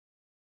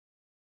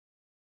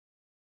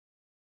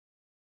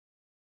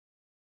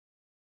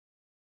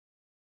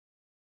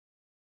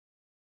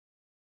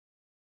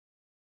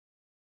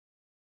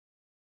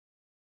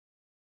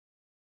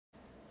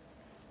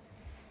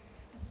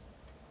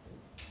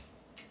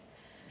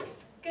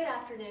Good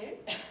afternoon.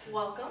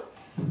 Welcome.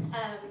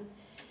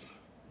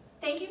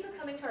 Thank you for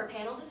coming to our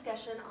panel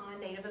discussion on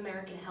Native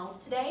American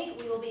health today.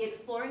 We will be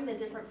exploring the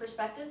different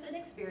perspectives and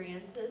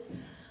experiences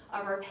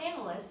of our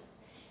panelists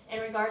in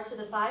regards to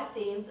the 5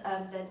 themes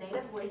of the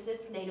Native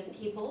Voices, Native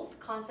Peoples,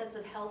 Concepts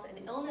of Health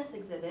and Illness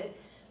exhibit,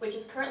 which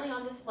is currently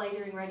on display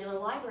during regular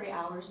library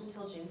hours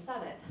until June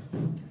 7th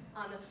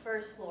on the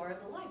first floor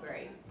of the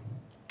library.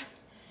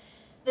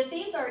 The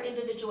themes are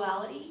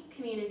individuality,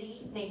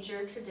 community,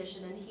 nature,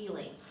 tradition, and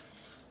healing.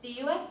 The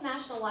U.S.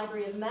 National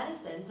Library of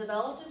Medicine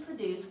developed and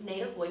produced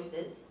Native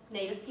Voices,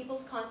 Native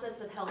Peoples'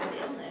 Concepts of Health and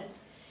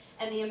Illness,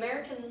 and the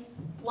American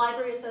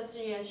Library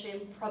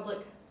Association Public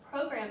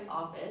Programs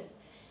Office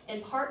in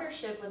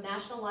partnership with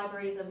National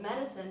Libraries of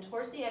Medicine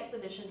towards the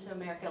exhibition to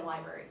American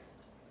libraries.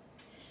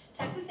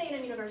 Texas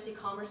A&M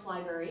University-Commerce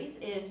Libraries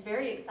is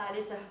very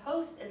excited to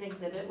host an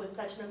exhibit with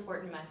such an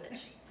important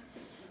message.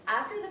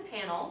 After the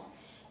panel,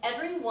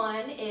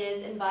 everyone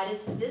is invited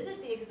to visit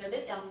the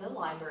exhibit in the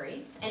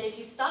library, and if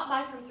you stop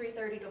by from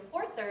 3:30 to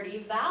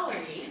 4:30,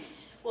 Valerie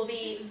will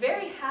be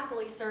very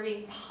happily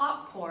serving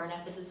popcorn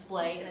at the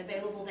display and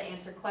available to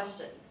answer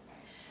questions.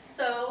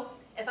 So,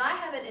 if I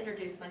haven't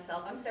introduced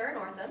myself, I'm Sarah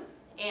Northam,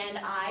 and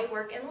I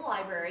work in the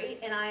library,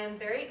 and I am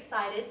very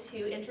excited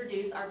to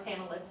introduce our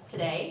panelists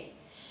today.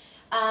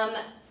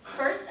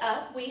 First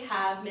up, we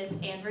have Miss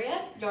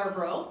Andria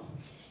Yarbrough.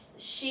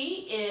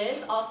 She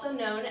is also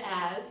known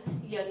as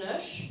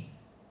Yanush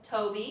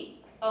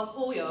Toby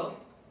Ahoyo,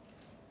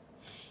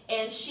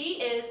 and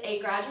she is a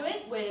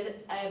graduate with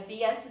a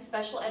BS in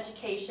Special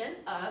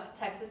Education of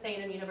Texas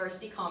A&M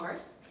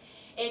University-Commerce,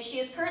 and she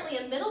is currently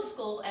a middle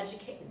school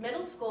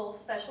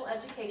special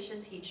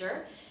education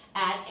teacher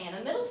at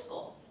Anna Middle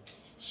School.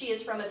 She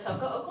is from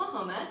Atoka,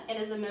 Oklahoma, and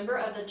is a member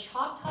of the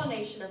Choctaw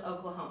Nation of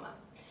Oklahoma.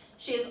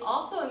 She is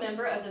also a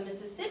member of the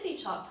Mississippi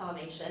Choctaw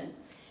Nation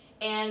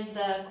and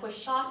the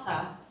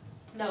Coshati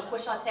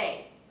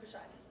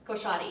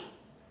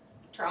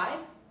tribe.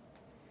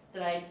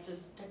 Did I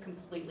just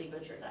completely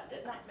butcher that,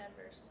 didn't I? Not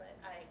members, but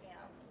I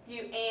am.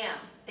 You am.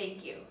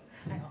 Thank you.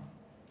 I am.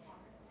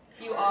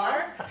 You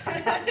are?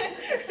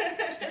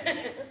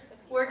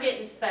 We're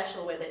getting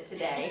special with it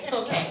today.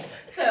 Okay,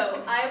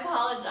 so I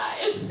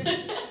apologize.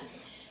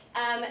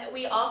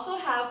 We also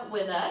have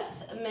with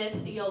us Miss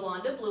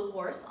Yolonda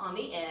Bluehorse on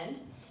the end.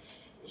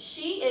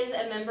 She is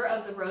a member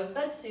of the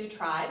Rosebud Sioux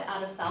tribe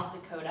out of South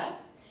Dakota.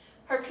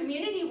 Her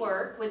community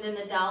work within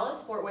the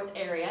Dallas-Fort Worth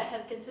area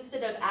has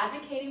consisted of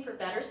advocating for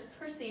better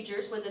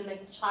procedures within the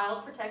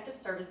Child Protective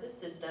Services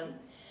system,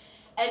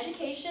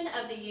 education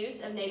of the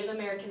use of Native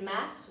American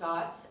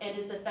mascots and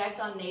its effect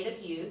on Native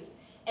youth,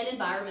 and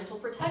environmental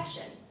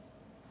protection.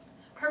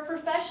 Her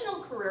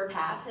professional career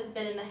path has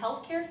been in the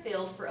healthcare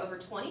field for over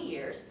 20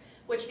 years,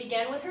 which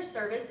began with her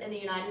service in the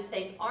United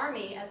States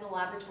Army as a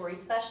laboratory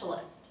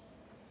specialist.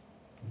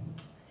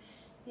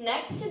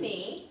 Next to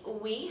me,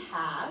 we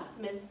have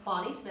Miss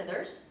Bonnie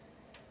Smithers,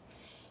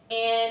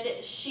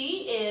 and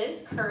she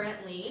is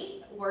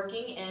currently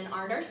working in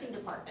our nursing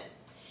department.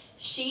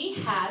 She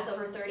has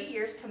over 30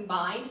 years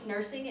combined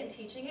nursing and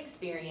teaching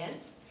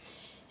experience.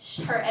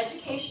 Her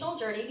educational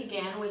journey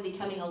began with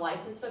becoming a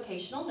licensed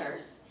vocational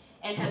nurse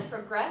and has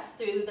progressed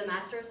through the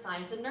Master of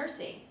Science in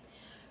Nursing.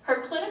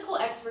 Her clinical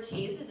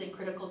expertise is in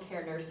critical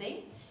care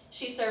nursing.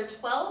 She served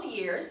 12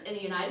 years in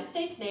the United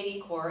States Navy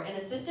Corps and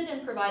assisted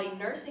in providing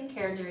nursing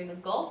care during the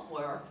Gulf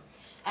War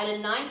at a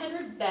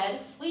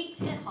 900-bed Fleet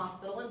Tent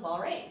Hospital in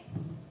Bahrain.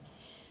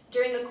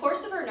 During the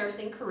course of her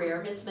nursing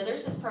career, Ms.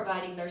 Smithers is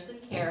providing nursing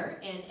care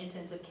in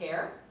intensive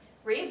care,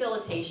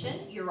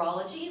 rehabilitation,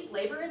 urology,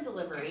 labor and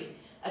delivery,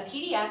 a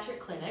pediatric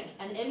clinic,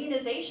 an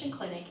immunization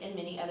clinic, and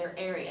many other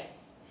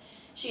areas.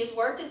 She has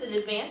worked as an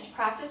advanced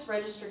practice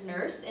registered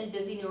nurse in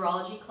busy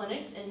neurology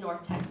clinics in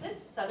North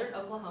Texas, Southern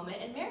Oklahoma,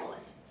 and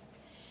Maryland.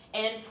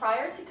 And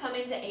prior to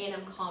coming to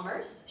A&M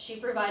Commerce, she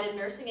provided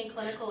nursing and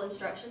clinical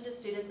instruction to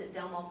students at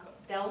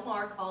Del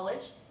Mar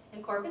College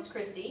in Corpus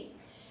Christi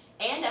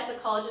and at the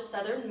College of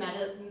Southern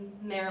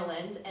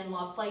Maryland in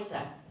La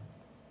Plata.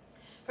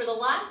 For the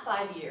last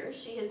 5 years,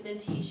 she has been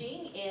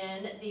teaching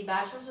in the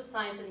Bachelor's of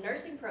Science in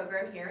Nursing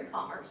program here in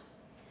Commerce,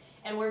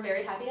 and we're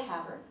very happy to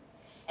have her.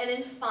 And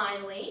then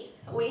finally,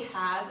 we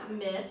have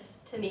Miss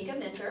Tameka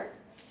Minter.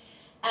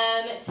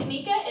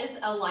 Tameka is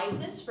a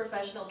licensed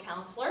professional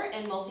counselor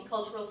and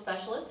multicultural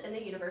specialist in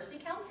the University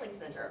Counseling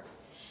Center.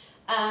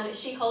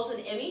 She holds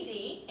an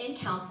MED in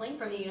counseling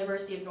from the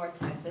University of North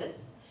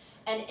Texas,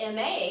 an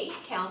MA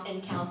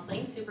in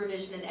counseling,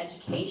 supervision, and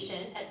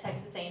education at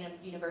Texas A&M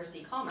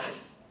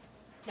University-Commerce.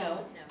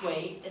 No,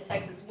 wait, at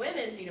Texas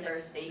Women's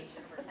University.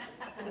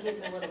 I'm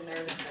getting a little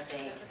nervous, I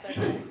think. It's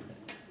okay.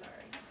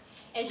 Sorry.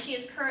 And she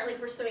is currently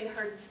pursuing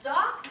her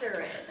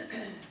doctorate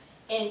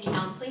in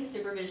counseling,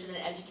 supervision,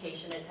 and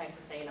education at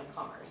Texas A&M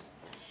Commerce.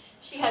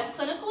 She has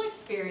clinical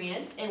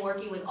experience in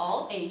working with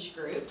all age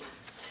groups,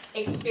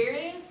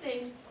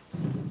 experiencing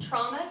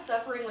trauma,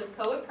 suffering with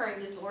co-occurring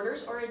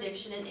disorders or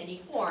addiction in any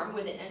form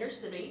within inner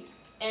city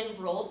and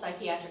rural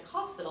psychiatric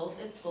hospitals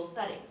and school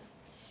settings.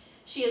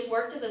 She has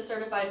worked as a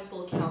certified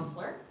school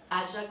counselor,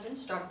 adjunct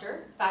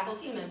instructor,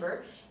 faculty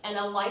member, and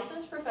a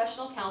licensed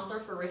professional counselor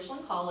for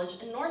Richland College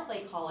and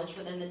Northlake College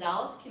within the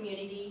Dallas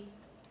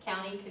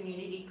County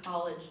Community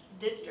College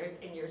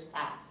District in years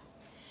past.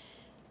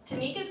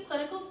 Tameka's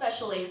clinical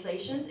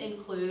specializations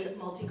include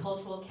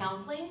multicultural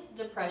counseling,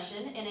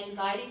 depression and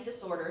anxiety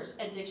disorders,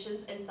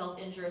 addictions, and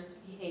self-injurious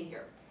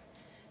behavior.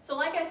 So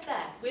like I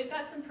said, we've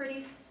got some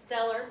pretty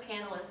stellar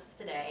panelists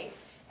today,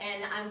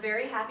 and I'm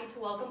very happy to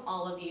welcome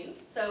all of you.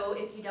 So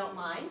if you don't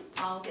mind,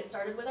 I'll get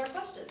started with our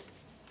questions.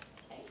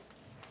 Okay.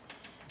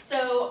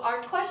 So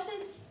our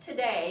questions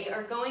today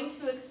are going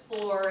to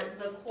explore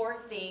the core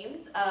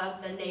themes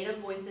of the Native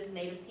Voices,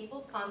 Native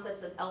Peoples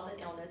Concepts of Health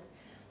and Illness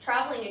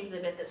traveling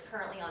exhibit that's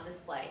currently on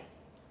display.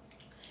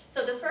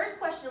 So the first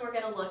question we're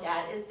going to look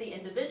at is the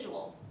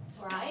individual,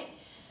 all right?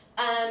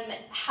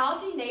 How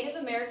do Native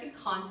American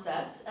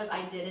concepts of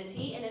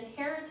identity and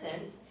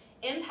inheritance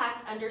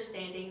impact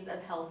understandings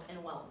of health and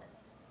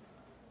wellness?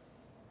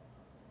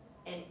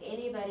 And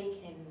anybody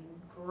can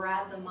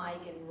grab the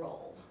mic and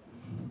roll.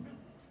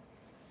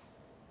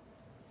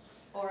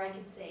 Or I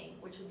can sing,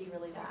 which would be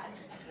really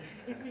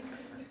bad.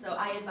 So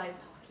I advise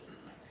talking.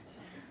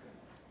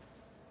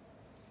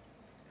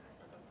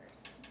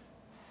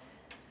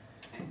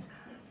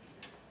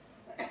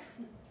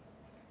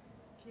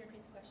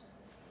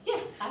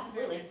 Yes,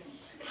 absolutely.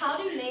 How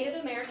do Native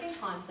American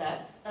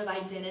concepts of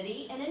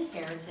identity and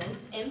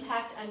inheritance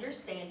impact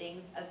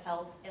understandings of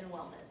health and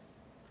wellness?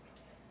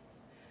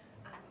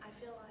 I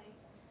feel like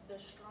the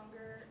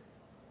stronger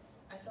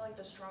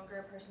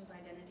a person's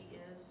identity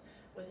is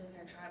within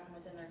their tribe and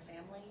within their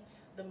family,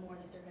 the more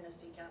that they're going to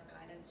seek out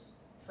guidance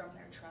from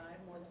their tribe,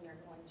 more than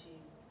they're going to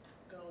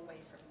go away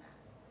from that.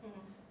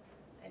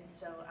 Mm-hmm. And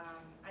so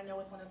I know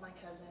with one of my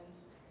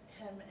cousins,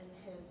 him and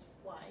his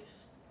wife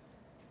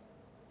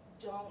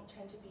don't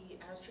tend to be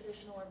as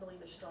traditional or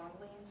believe as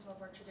strongly in some of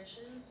our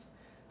traditions.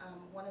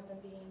 One of them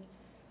being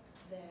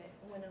that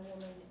when a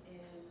woman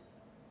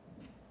is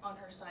on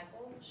her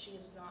cycle,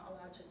 she is not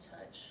allowed to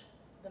touch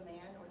the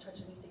man or touch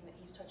anything that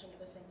he's touching at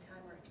the same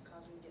time, or it could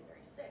cause him to get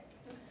very sick.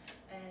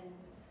 And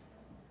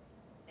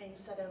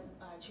instead of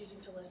choosing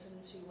to listen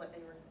to what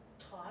they were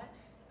taught,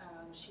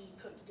 she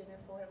cooked dinner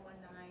for him one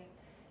night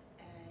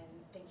and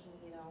thinking,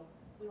 you know,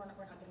 we're not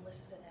going to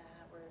listen to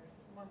that, we're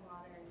more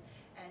modern.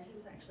 And he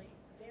was actually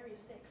very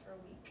sick for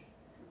a week.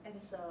 And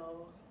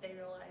so they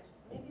realized,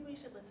 maybe we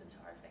should listen to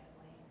our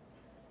family.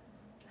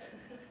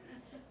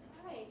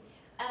 All right.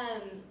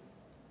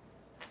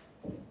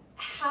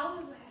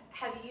 How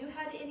have you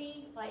had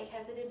any,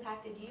 has it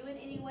impacted you in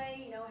any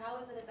way? You know, how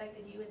has it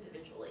affected you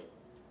individually?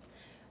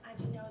 I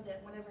do know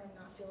that whenever I'm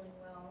not feeling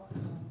well,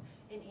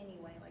 in any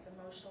way, like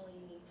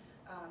emotionally,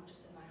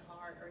 just in my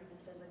heart or even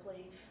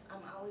physically, I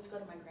always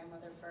go to my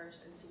grandmother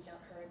first and seek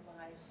out her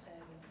advice.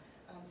 And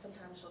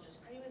sometimes she'll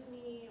just pray with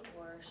me,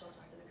 or she'll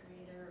talk to the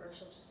Creator, or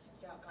she'll just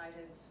seek out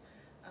guidance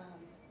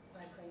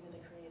by praying to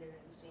the Creator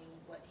and seeing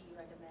what He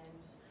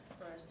recommends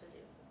for us to do.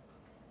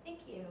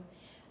 Thank you.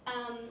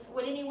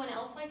 Would anyone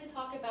else like to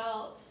talk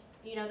about,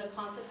 you know, the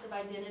concepts of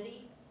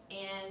identity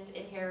and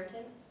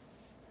inheritance?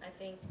 I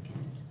think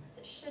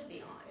It should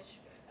be on. it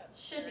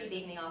Should be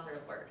being the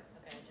operative word.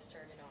 Okay, I just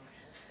turned it on.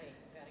 Let's see.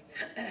 We gotta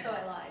get this. So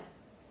I lied.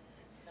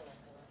 Hello.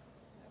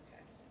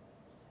 Okay.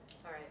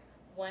 All right.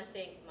 One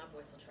thing, my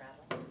voice will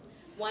travel.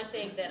 One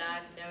thing that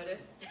I've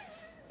noticed,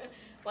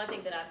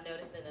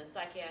 in a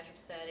psychiatric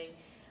setting,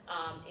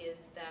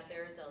 is that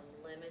there's a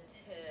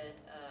limited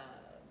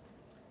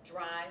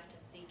drive to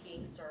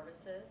seeking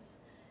services,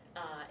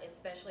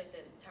 especially if the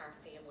entire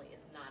family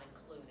is not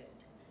included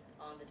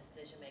on the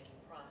decision-making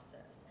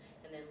process.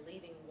 And then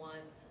leaving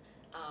one's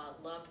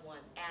loved one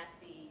at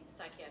the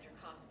psychiatric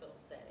hospital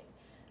setting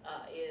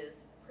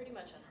is pretty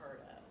much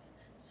unheard of.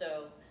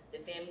 So the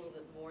family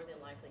would more than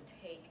likely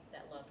take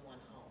that loved one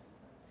home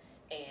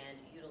and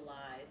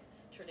utilize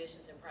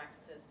traditions and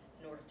practices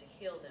in order to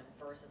heal them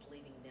versus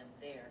leaving them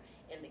there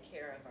in the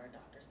care of our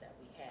doctors that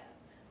we have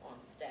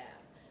on staff.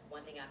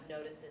 One thing I've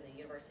noticed in the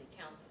University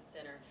Counseling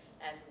Center,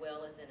 as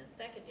well as in a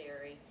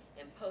secondary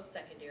and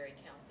post-secondary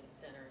counseling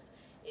centers,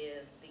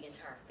 is the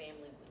entire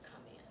family would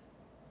come in.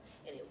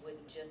 And it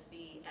wouldn't just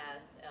be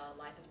as a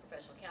licensed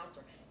professional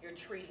counselor. You're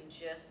treating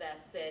just that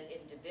said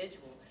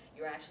individual.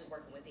 You're actually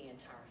working with the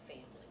entire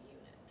family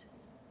unit.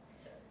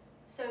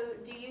 So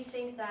do you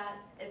think that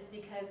it's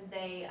because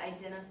they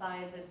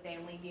identify the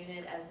family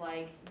unit as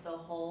like the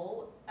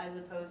whole as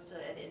opposed to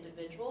an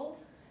individual?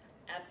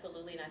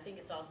 Absolutely, and I think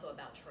it's also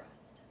about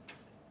trust.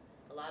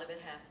 A lot of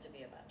it has to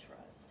be about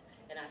trust.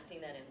 And I've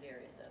seen that in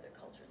various other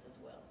cultures as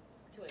well,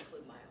 to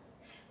include my own.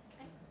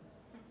 Okay.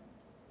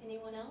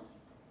 Anyone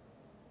else?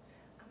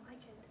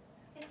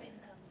 Yes, ma'am.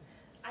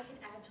 I can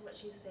add to what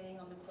she's saying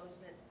on the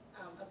close-knit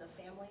of the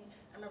family.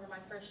 I remember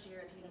my first year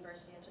at the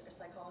university, I took a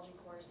psychology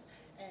course,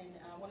 and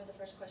one of the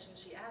first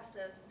questions she asked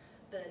us,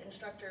 the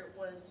instructor,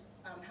 was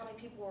how many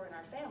people were in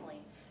our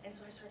family. And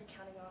so I started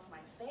counting off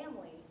my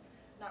family,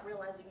 not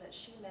realizing that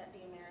she meant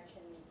the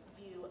American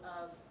view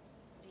of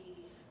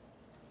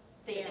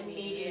The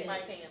immediate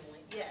like,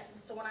 family. Yes.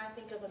 So when I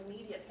think of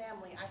immediate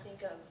family, I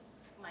think of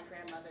my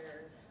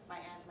grandmother,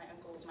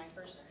 relatives,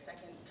 my first,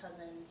 second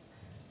cousins.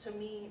 To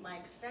me, my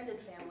extended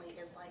family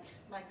is like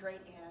my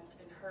great aunt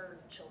and her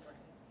children.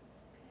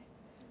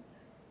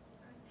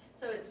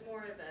 So it's more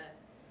of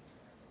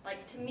a,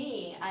 like, to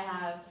me, I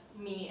have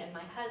me and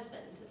my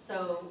husband.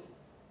 So,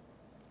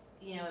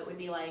 you know, it would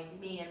be like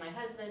me and my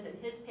husband and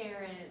his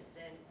parents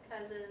and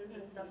cousins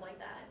and stuff like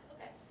that.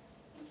 Okay,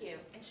 thank you.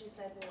 And she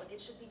said, well, it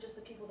should be just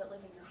the people that live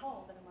in your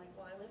home. And I'm like,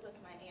 well, I live with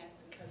my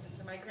aunts and cousins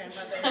and my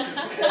grandmother.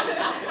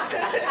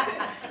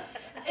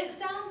 It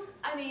sounds,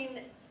 I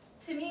mean,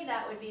 to me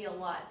that would be a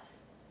lot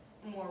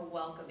more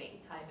welcoming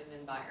type of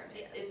environment.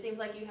 Yes. It seems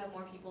like you have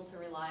more people to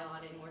rely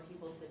on and more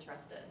people to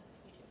trust in.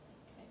 You do.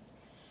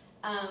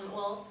 Okay.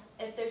 Well,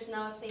 if there's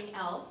nothing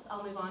else,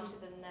 I'll move on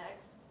to the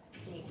next. I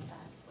think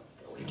that's what's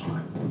going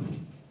on.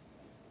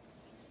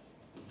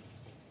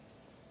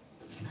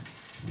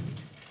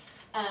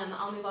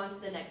 I'll move on to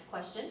the next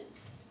question.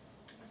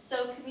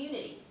 So,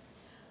 community.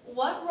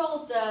 What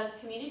role does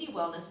community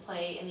wellness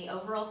play in the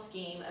overall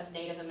scheme of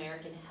Native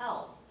American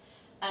health?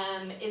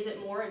 Is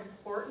it more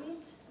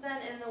important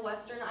than in the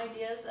Western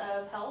ideas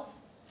of health?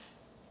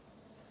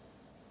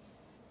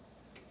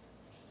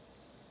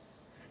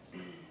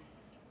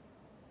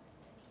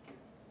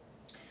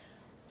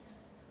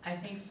 I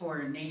think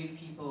for Native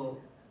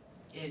people,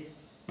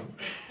 it's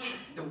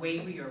the way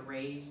we are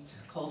raised,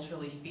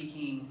 culturally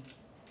speaking.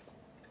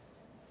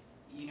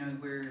 You know,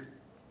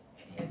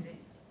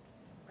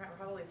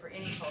 probably for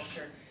any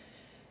culture,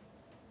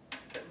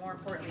 but more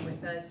importantly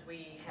with us,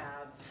 we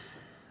have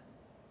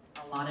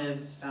a lot of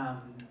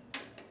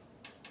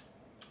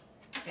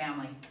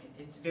family.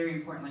 It's very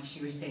important, like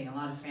she was saying, a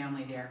lot of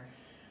family there,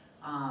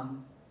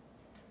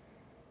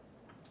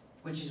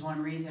 which is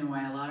one reason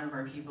why a lot of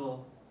our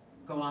people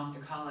go off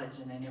to college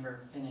and they never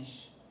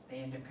finish. They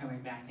end up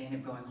coming back, they end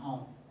up going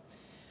home.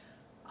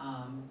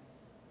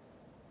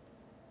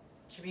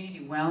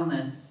 Community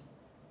wellness,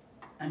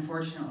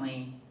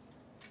 unfortunately,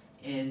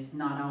 is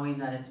not always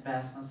at its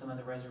best on some of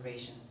the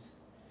reservations.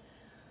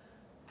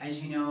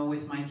 As you know,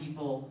 with my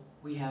people,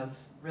 we have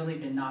really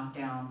been knocked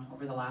down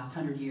over the last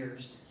 100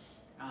 years,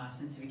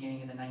 since the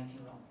beginning of the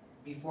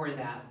before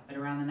that, but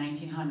around the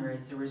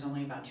 1900s, there was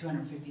only about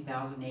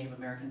 250,000 Native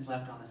Americans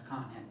left on this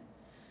continent.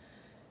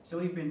 So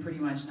we've been pretty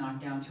much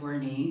knocked down to our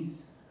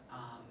knees.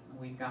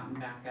 We've gotten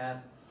back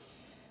up.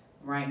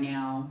 Right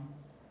now,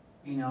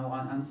 you know,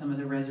 on some of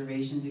the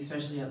reservations,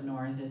 especially up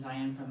north, as I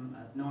am from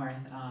up north,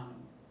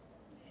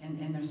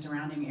 in the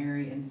surrounding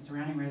area, in the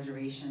surrounding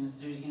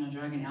reservations, there's, you know,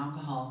 drug and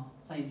alcohol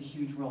plays a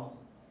huge role.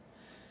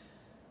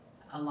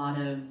 A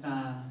lot of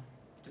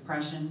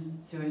depression,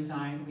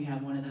 suicide. We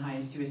have one of the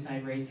highest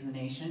suicide rates in the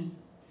nation.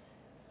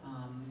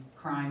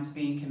 Crimes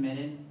being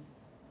committed,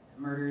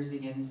 murders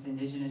against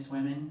indigenous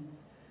women.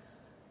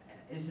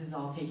 This is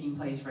all taking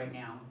place right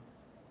now,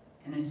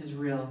 and this is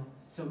real.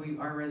 So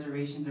our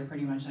reservations are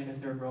pretty much like a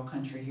third world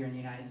country here in the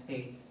United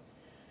States.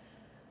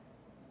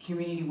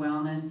 Community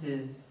wellness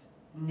is,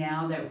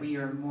 now that we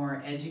are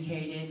more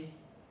educated,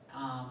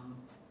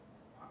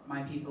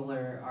 my people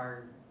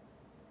are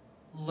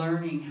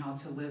learning how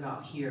to live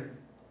out here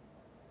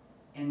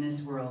in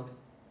this world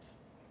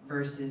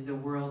versus the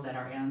world that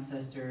our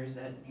ancestors,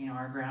 that, you know,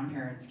 our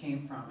grandparents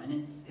came from. And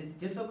it's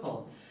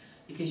difficult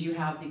because you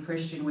have the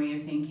Christian way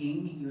of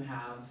thinking, you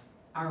have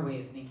our way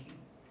of thinking.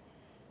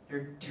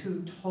 They're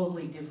two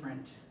totally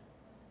different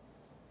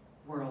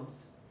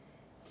worlds.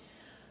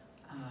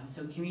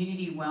 So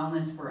community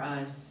wellness for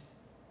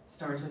us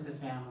starts with the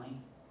family.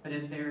 But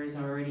if there's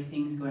already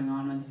things going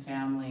on with the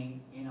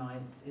family, you know,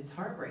 it's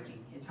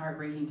heartbreaking. It's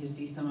heartbreaking to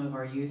see some of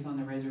our youth on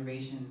the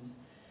reservations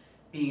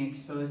being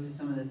exposed to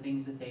some of the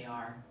things that they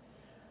are.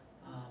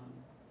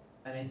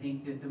 But I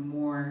think that the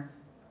more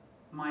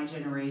my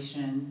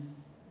generation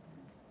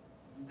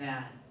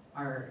that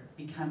are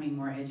becoming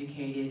more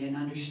educated and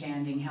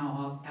understanding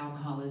how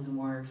alcoholism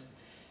works,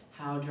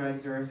 how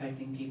drugs are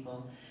affecting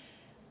people,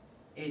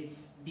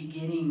 it's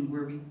beginning,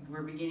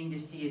 we're beginning to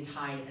see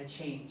a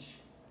change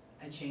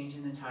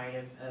in the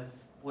tide of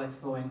what's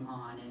going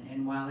on.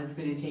 And while it's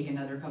going to take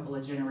another couple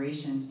of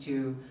generations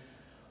to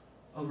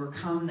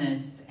overcome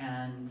this,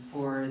 and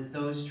for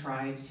those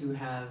tribes who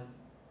have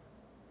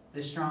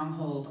the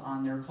stronghold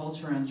on their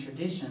culture and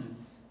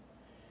traditions,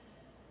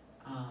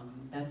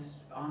 that's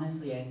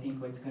honestly, I think,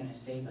 what's going to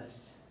save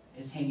us,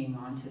 is hanging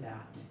on to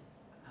that.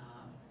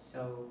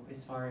 So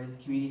as far as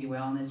community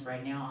wellness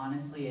right now,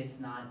 honestly, it's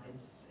not,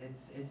 it's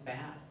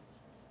bad.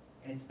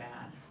 It's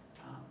bad.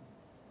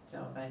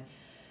 But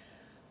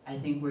I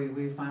think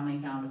we finally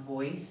found a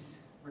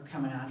voice. We're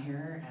coming out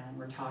here and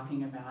we're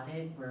talking about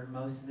it, where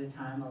most of the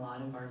time a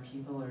lot of our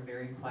people are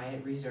very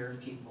quiet,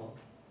 reserved people.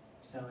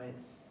 So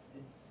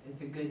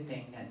it's a good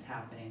thing that's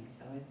happening.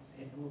 So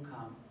it will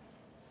come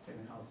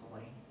soon,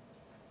 hopefully.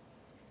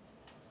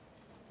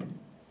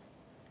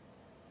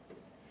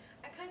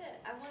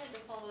 I wanted to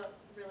follow up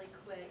really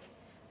quick.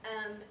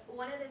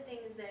 One of the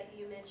things that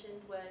you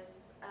mentioned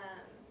was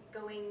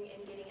going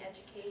and getting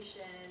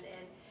education,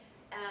 and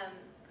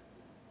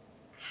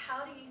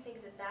how do you think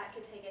that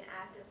could take an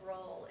active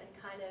role in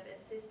kind of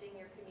assisting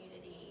your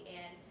community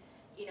and,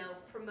 you know,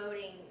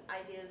 promoting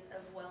ideas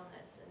of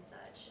wellness and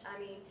such. I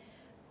mean,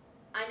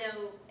 I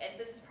know, and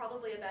this is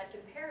probably a bad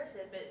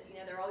comparison, but you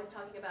know, they're always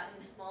talking about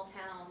in small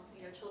towns,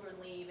 you know, children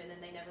leave and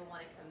then they never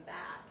want to come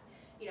back.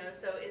 You know,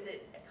 so is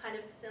it kind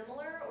of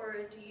similar,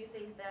 or do you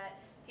think that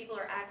people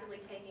are actively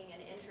taking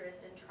an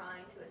interest in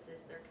trying to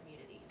assist their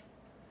communities?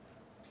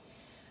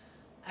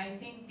 I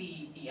think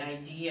the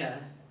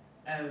idea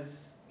of,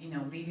 you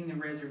know, leaving the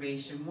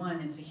reservation, one,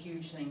 it's a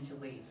huge thing to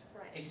leave,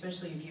 Right.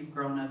 especially if you've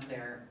grown up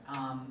there.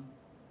 And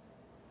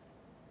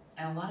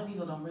a lot of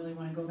people don't really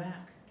want to go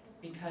back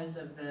because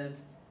of the,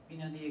 you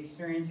know, the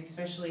experience,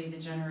 especially the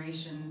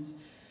generations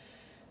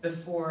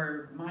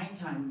before my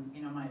time.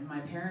 You know, my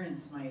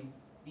parents,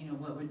 you know,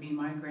 what would be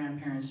my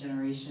grandparents'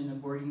 generation, the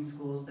boarding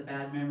schools, the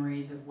bad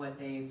memories of what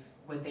they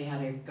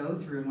had to go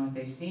through and what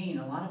they've seen.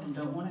 A lot of them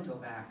don't want to go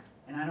back,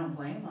 and I don't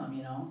blame them.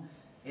 You know,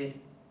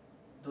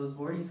 those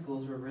boarding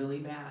schools were really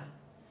bad.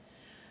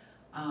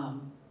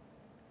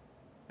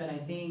 But I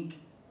think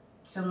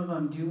some of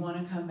them do want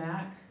to come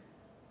back,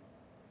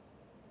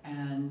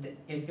 and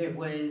if it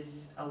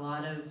was a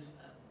lot of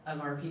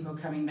our people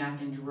coming back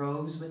in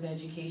droves with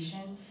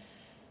education,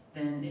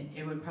 then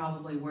it would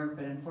probably work.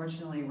 But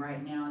unfortunately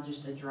right now,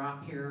 just a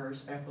drop here or a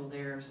speckle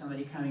there of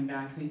somebody coming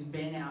back who's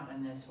been out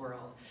in this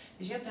world.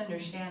 Because you have to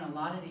understand, a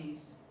lot of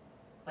these,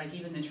 like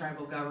even the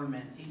tribal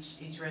governments,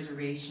 each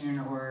reservation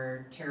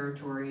or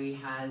territory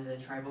has a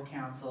tribal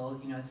council.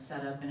 You know, it's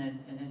set up in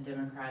a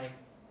democratic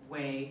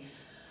way,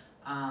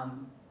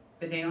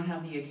 but they don't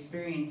have the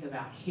experience of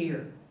out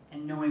here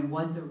and knowing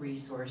what the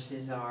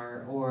resources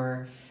are,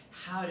 or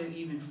how to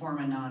even form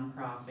a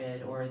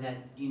nonprofit, or that,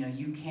 you know,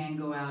 you can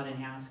go out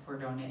and ask for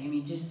donations. I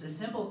mean, just the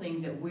simple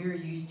things that we're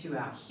used to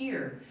out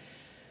here,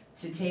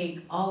 to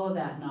take all of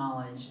that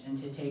knowledge and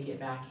to take it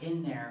back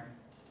in there,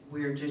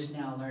 we're just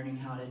now learning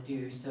how to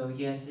do. So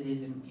yes, it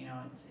is, you know,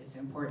 it's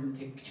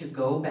important to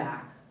go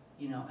back,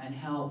 you know, and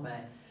help,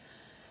 but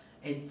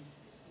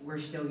we're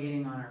still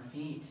getting on our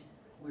feet.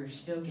 We're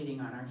still getting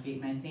on our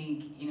feet, and I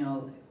think, you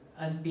know,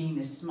 us being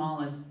the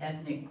smallest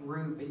ethnic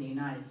group in the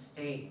United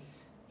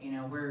States, you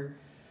know,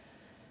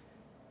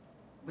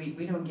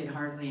 we don't get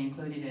hardly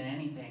included in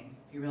anything,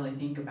 if you really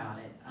think about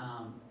it.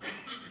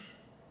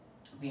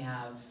 We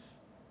have,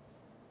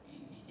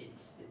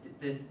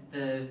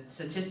 the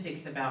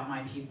statistics about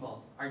my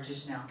people are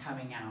just now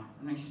coming out,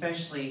 and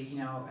especially, you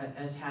know,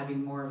 us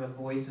having more of a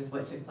voice with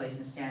what took place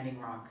in Standing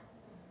Rock.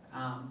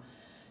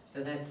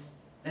 So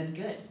that's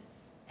good,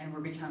 and we're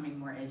becoming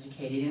more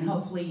educated, and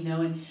hopefully, you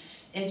know, in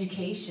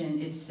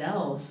education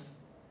itself,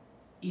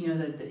 you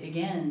know,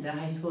 again, the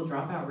high school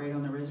dropout rate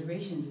on the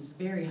reservations is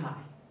very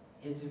high.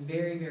 It's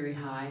very, very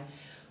high.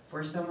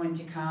 For someone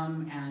to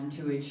come and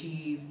to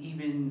achieve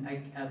even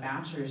a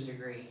bachelor's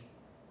degree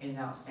is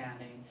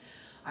outstanding.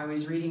 I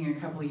was reading a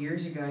couple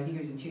years ago, I think it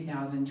was in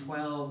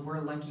 2012, we're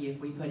lucky if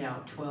we put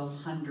out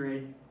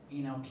 1,200,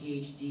 you know,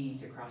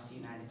 PhDs across the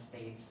United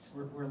States.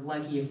 We're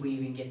lucky if we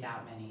even get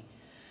that many.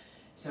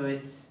 So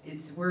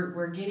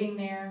we're getting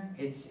there.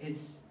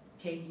 It's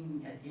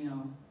taking, you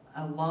know,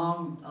 a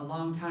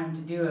long time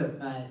to do it,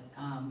 but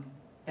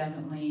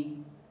definitely,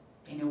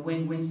 you know,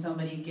 when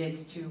somebody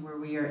gets to where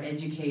we are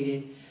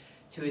educated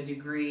to a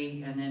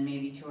degree, and then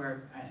maybe to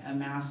a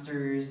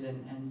master's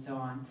and so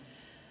on,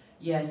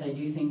 yes, I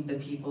do think the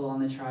people on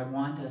the tribe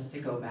want us to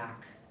go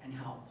back and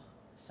help.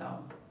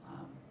 So,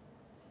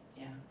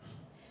 yeah.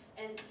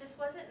 And this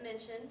wasn't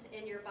mentioned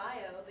in your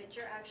bio, but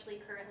you're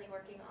actually currently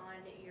working on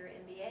your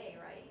MBA,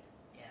 right?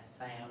 Yes,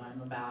 I am.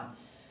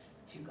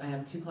 I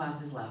have 2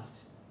 classes left.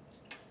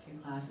 2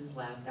 classes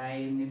left. I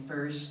am the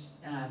first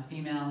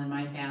female in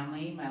my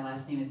family. My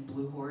last name is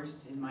Blue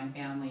Horse in my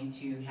family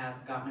to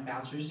have gotten a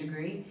bachelor's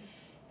degree,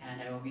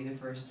 and I will be the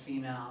first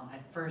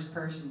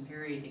person,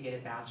 period, to get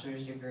a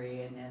bachelor's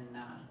degree, and then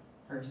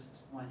first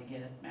one to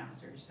get a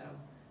master's. So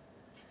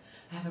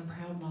I have a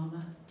proud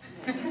mama.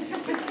 I would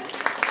imagine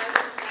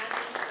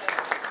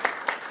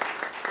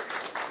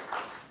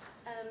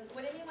so.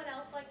 Would anyone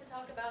else like to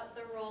talk about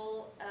the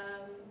role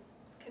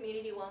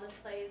community wellness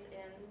plays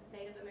in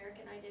Native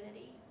American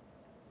identity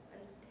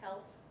and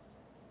health?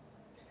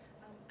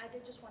 I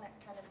did just want to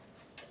kind of.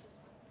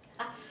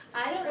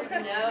 I don't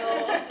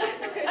know. I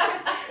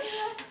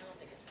don't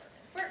think it's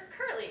perfect. We're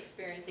currently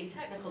experiencing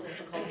technical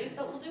difficulties,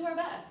 but we'll do our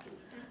best.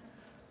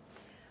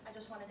 I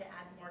just wanted to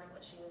add more to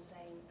what she was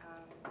saying.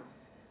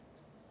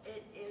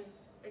 It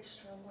is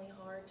extremely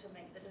hard to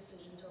make the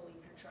decision to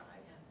leave your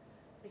tribe,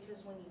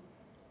 because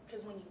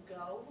when you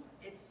go,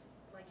 it's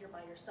like you're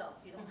by yourself.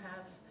 You don't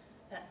have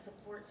that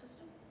support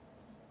system.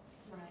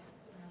 Right.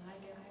 I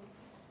get it.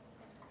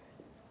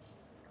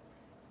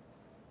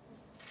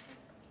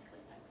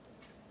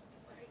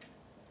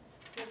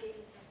 We'll get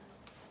you some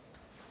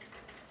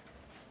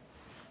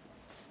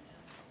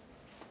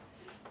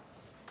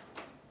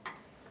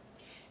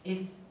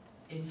help.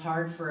 It's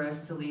hard for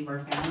us to leave our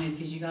families,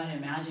 because you got to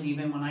imagine,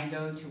 even when I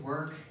go to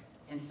work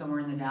and somewhere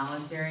in the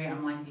Dallas area,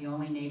 I'm like the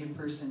only Native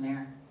person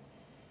there.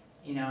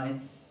 You know,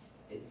 it's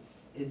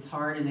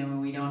hard, and then when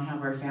we don't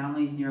have our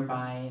families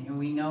nearby, and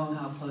we know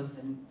how close,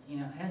 and you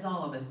know, as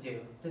all of us do,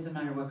 doesn't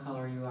matter what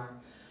color you are,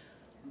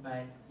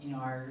 but you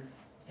know,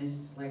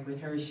 is like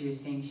with her, she was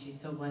saying she's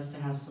so blessed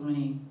to have so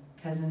many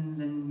cousins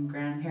and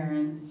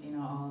grandparents, you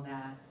know, all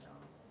that. So.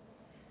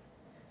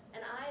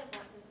 And I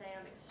want to say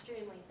I'm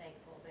extremely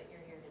thankful that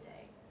you're here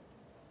today.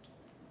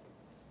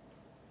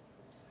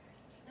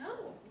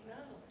 No,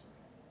 no.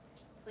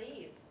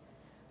 Please.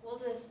 We'll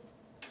just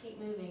keep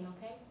moving,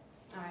 okay?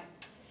 All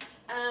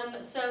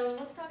right. So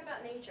let's talk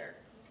about nature.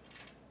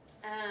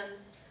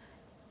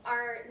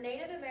 Are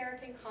Native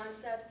American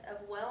concepts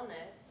of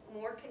wellness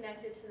more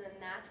connected to the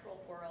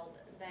natural world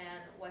than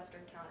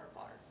Western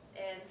counterparts?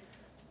 And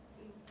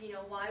you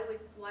know, why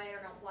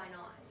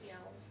not? You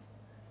know,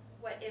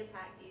 what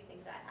impact do you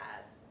think that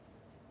has?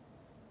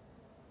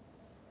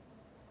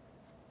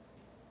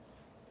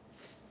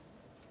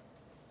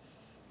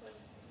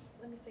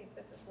 Let me see if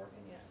this is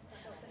working yet.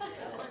 I don't think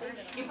it's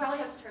working. You probably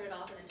have to turn it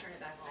off and then turn it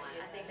back on.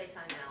 I think they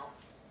time out.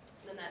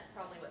 Then that's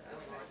probably what's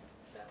going on.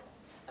 So,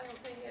 I don't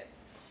think it,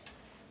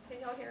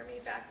 can y'all hear me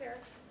back there?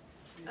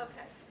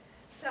 Okay,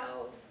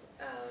 so,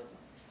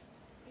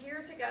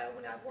 years ago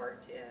when I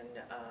worked in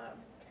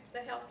the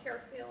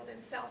healthcare field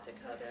in South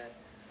Dakota,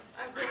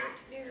 I worked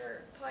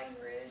near Pine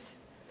Ridge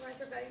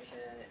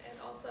Reservation and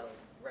also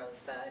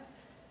Rosebud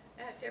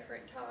at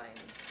different times.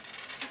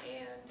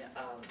 And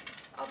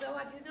although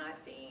I did not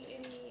see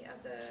any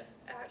of the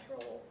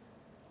actual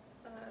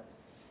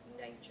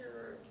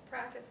nature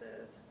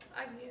practices,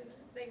 I knew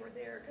they were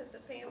there because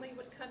the family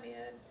would come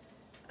in,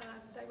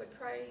 they would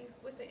pray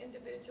with the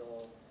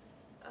individual.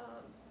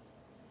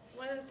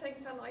 One of the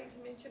things I like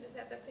to mention is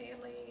that the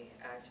family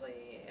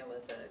actually, it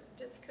was a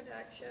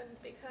disconnection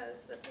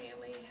because the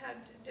family had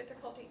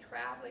difficulty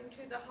traveling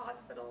to the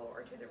hospital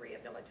or to the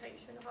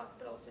rehabilitation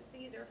hospital to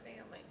see their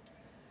family.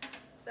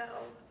 So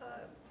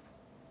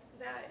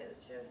that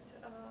is just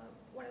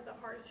one of the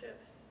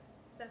hardships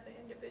that the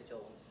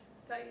individuals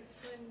face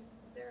when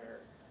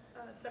they're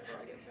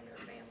separated from their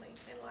family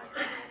and lack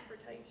of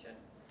transportation.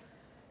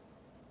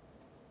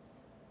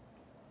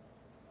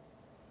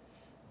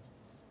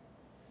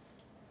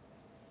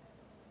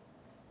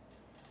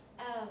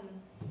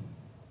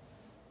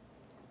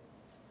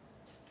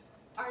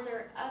 Are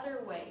there other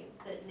ways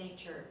that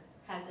nature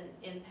has an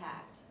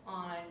impact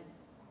on,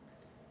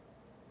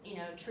 you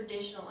know,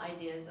 traditional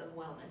ideas of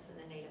wellness in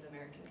the Native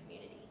American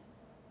community?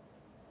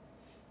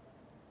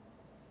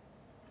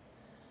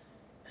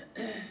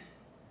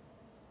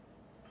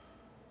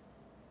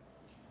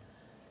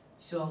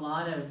 So a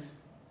lot of,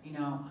 you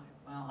know,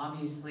 well,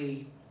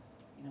 obviously,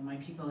 you know, my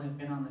people have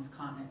been on this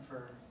continent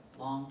for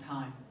a long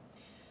time.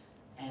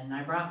 And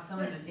I brought some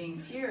of the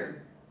things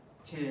here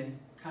to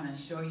kind of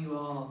show you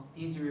all.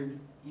 These are,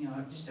 you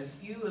know, just a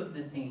few of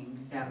the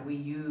things that we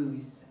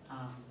use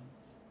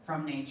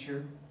from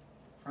nature,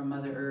 from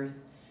Mother Earth,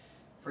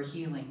 for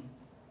healing.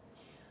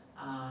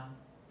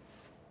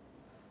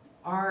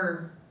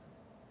 Our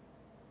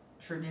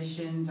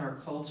traditions, our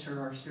culture,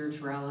 our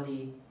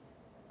spirituality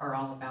are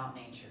all about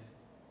nature.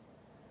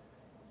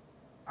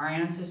 Our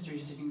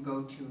ancestors didn't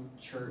go to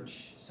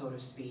church, so to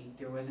speak.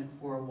 There wasn't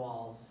four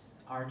walls.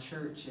 Our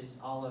church is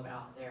all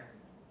about there.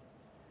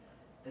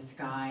 The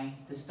sky,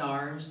 the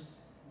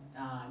stars.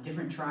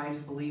 Different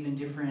tribes believe in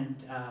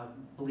different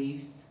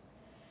beliefs.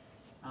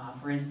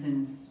 For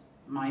instance,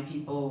 my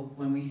people,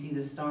 when we see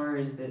the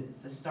stars,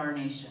 it's the Star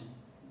Nation.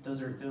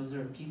 Those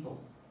are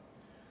people.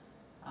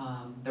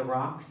 The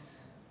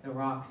rocks,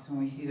 when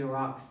we see the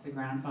rocks, the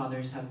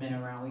grandfathers have been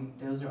around.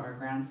 Those are our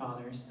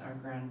grandfathers.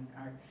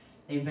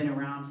 They've been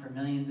around for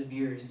millions of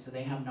years, so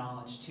they have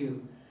knowledge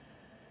too.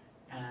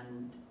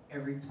 And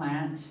every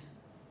plant,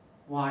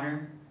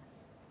 water,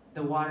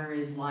 the water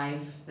is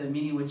life, the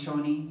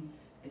Miniwachoni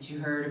that you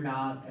heard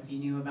about, if you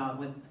knew about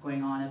what's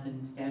going on up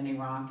in Standing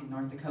Rock in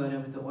North Dakota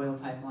with the oil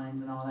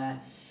pipelines and all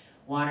that.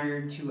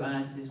 Water to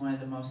us is one of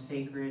the most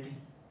sacred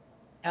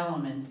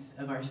elements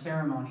of our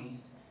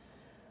ceremonies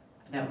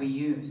that we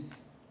use.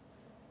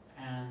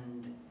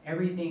 And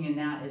everything in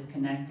that is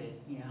connected.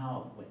 You know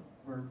how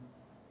we're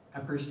a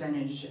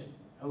percentage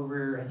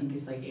over, I think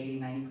it's like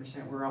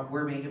 80–90%,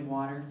 we're made of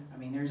water. I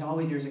mean, there's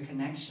a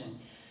connection.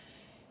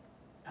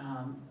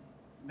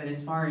 But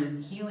as far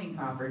as healing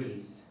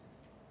properties,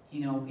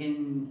 you know,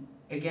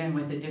 again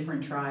with the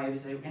different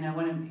tribes, and I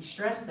want to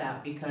stress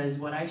that because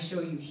what I show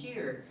you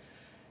here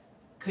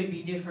could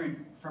be different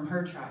from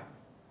her tribe.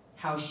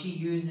 How she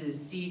uses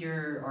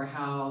cedar, or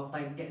how,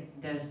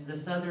 like the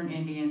southern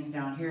Indians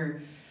down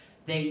here,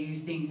 they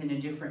use things in a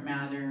different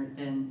manner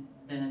than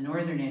the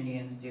northern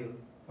Indians do,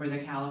 or the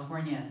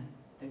California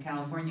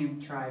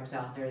tribes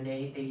out there,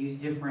 they use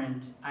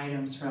different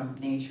items from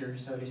nature,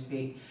 so to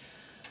speak,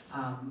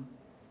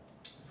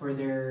 for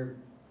their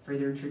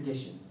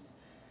traditions.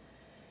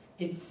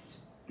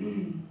 It's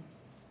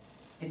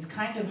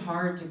kind of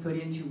hard to put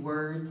into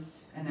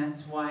words, and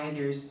that's why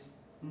there's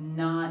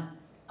not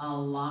a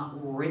lot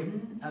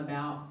written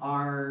about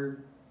our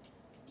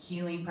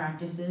healing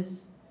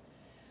practices.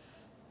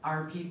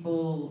 Our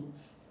people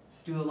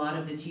do a lot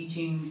of the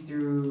teachings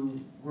through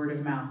word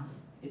of mouth.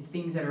 It's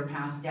things that are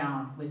passed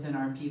down within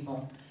our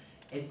people.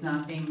 It's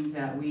not things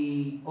that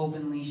we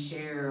openly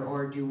share,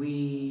 or do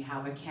we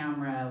have a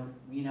camera,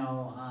 you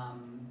know,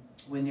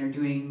 when they're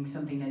doing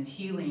something that's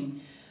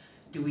healing,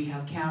 do we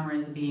have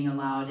cameras being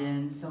allowed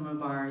in? Some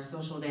of our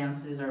social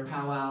dances, our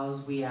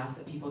powwows, we ask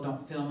that people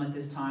don't film at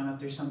this time if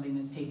there's something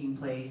that's taking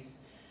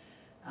place.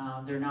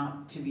 They're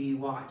not to be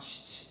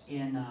watched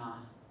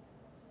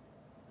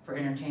for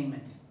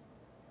entertainment.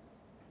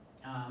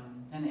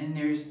 And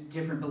there's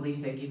different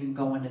beliefs that even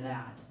go into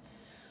that.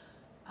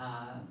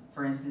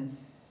 For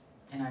instance,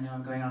 and I know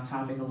I'm going off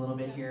topic a little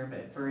bit here,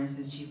 but for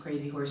instance, Chief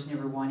Crazy Horse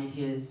never wanted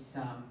his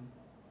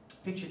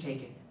picture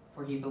taken,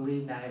 for he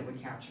believed that it would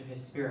capture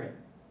his spirit.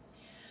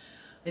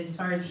 But as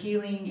far as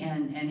healing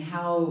and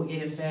how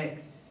it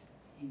affects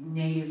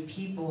Native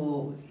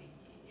people,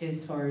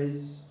 as far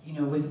as, you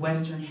know, with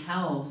Western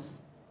health,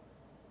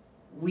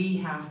 we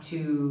have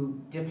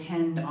to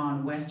depend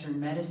on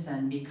Western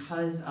medicine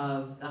because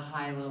of the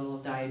high level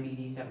of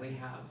diabetes that we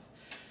have.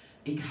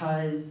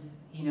 Because,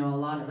 you know, a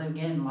lot of the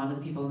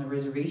people on the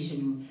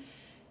reservation,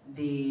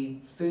 the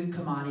food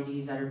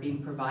commodities that are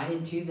being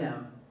provided to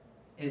them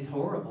is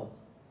horrible.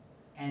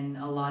 And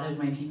a lot of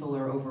my people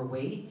are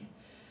overweight.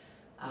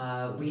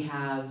 We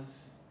have,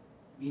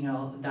 you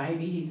know,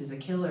 diabetes is a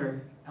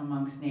killer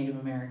amongst Native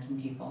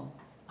American people.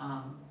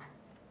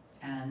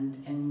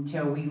 And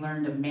until we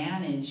learn to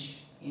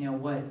manage, you know,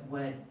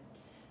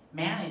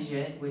 manage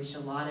it, which a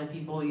lot of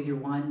people either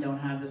one, don't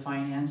have the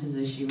finances,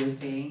 as she was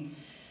saying,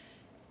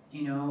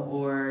 you know,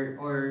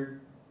 or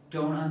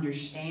don't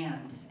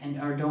understand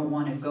or don't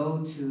want to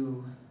go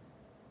to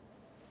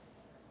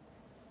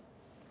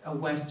a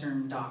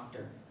Western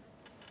doctor.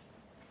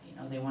 You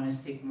know, they want to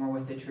stick more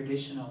with the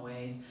traditional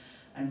ways.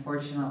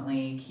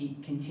 Unfortunately,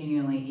 keep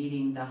continually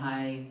eating the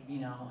high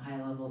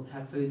level,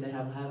 have foods that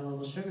have high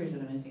level sugars in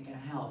them isn't going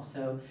to help.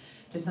 So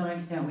to some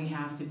extent, we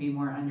have to be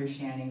more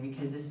understanding,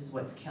 because this is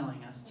what's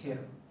killing us too.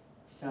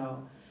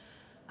 So,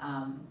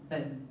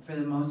 but for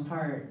the most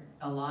part,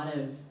 a lot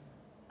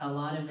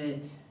of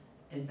it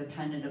is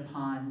dependent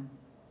upon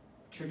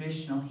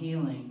traditional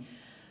healing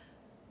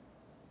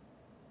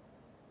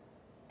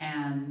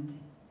and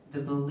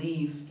the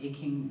belief it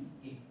can,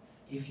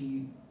 if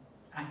you,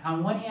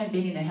 on one hand,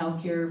 being in the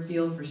healthcare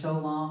field for so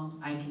long,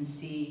 I can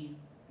see,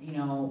 you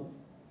know,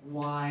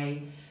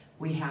 why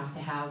we have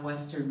to have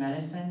Western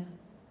medicine.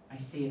 I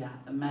see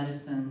that, the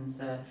medicines,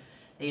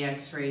 the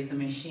x-rays, the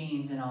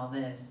machines, and all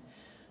this.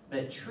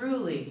 But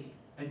truly,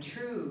 a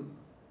true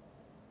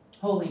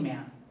holy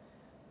man,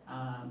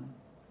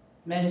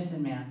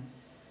 medicine man,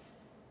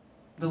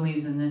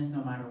 believes in this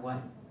no matter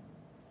what.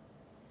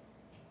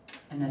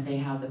 And that they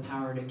have the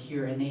power to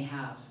cure, and they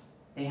have.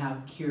 They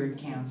have cured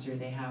cancer,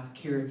 they have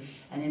cured,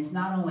 and it's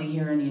not only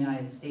here in the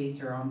United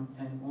States or on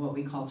what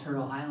we call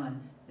Turtle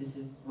Island. This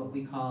is what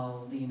we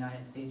call the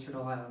United States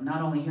Turtle Island.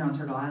 Not only here on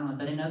Turtle Island,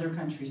 but in other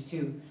countries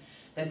too.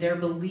 That their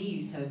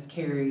beliefs has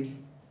carried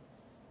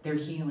their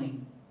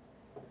healing.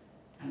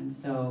 And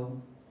so,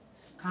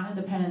 kind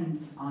of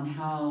depends on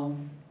how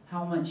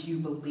much you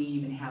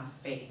believe and have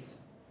faith.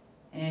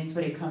 And it's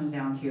what it comes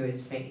down to,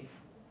 is faith.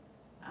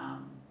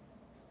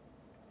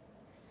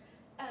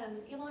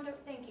 Yolanda,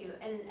 thank you.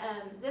 And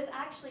this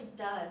actually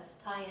does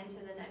tie into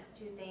the next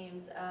two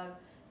themes of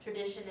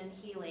tradition and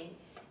healing.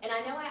 And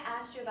I know I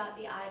asked you about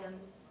the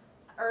items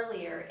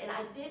earlier, and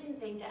I didn't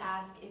think to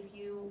ask if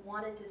you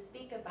wanted to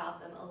speak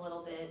about them a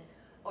little bit,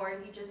 or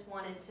if you just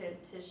wanted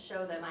to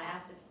show them. I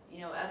asked if,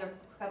 you know, a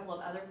couple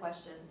of other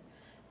questions.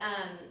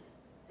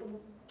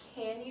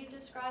 Can you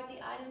describe the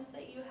items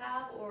that you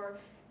have, or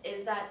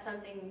is that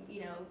something,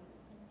 you know,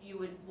 you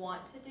would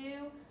want to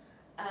do,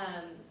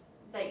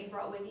 that you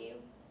brought with you?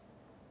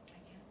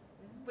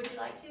 Would you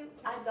like to?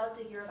 I'd love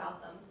to hear about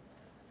them.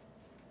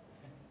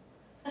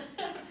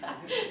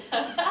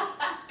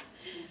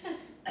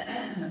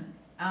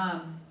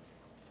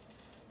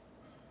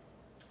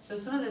 So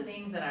some of the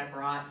things that I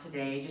brought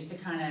today, just to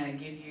kind of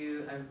give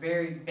you a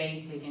very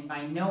basic, and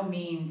by no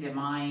means am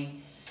I,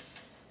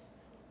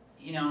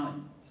 you know,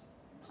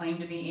 claim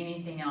to be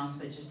anything else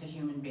but just a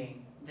human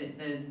being.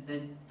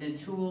 The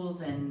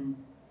tools and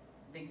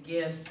the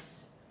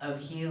gifts of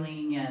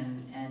healing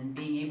and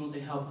being able to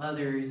help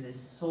others is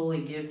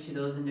solely give to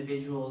those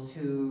individuals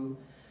who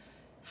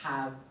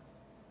have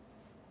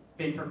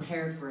been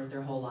prepared for it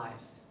their whole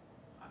lives.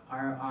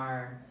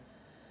 Our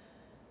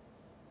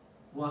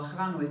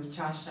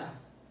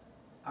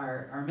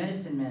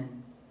medicine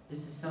men, this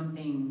is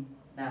something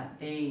that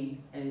it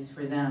is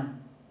for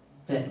them.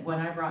 But what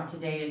I brought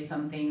today is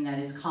something that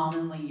is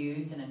commonly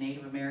used in a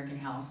Native American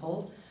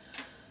household.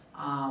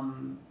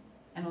 And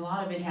a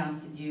lot of it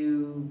has to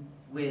do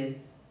with,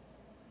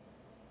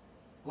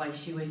 like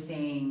she was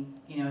saying,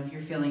 you know, if you're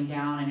feeling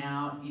down and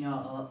out, you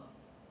know,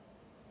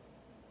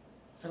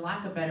 for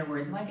lack of better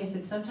words, and like I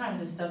said, sometimes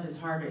this stuff is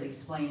hard to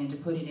explain and to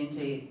put it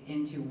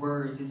into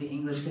words, into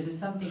English, because it's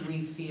something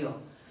we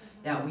feel,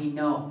 that we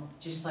know.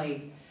 Just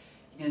like,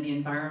 you know, the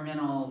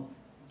environmental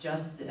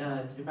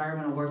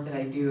work that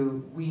I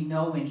do, we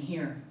know in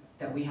here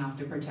that we have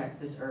to protect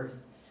this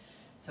earth.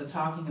 So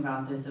talking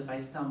about this, if I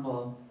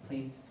stumble,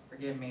 please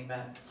forgive me,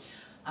 but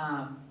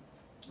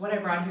what I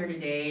brought here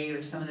today,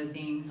 or some of the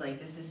things, like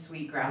this is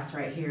sweetgrass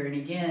right here, and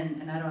again,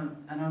 and I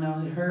don't know,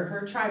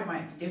 her tribe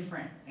might be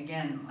different.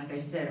 Again, like I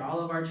said, all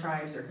of our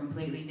tribes are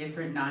completely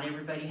different. Not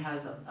everybody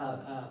has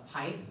a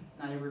pipe.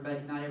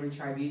 Not every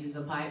tribe uses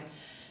a pipe.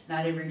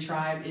 Not every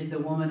tribe is the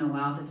woman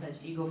allowed to touch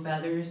eagle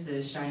feathers.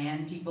 The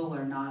Cheyenne people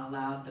are not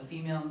allowed. The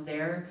females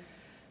there,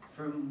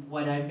 from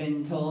what I've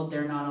been told,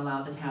 they're not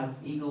allowed to have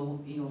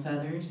eagle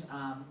feathers.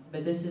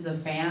 But this is a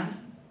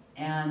fan,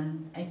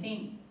 and I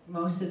think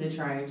most of the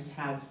tribes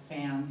have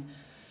fans.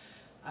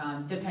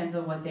 Depends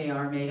on what they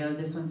are made of.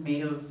 This one's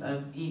made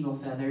of eagle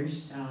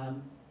feathers.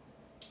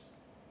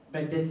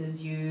 But this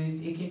is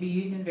used, it can be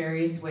used in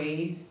various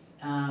ways.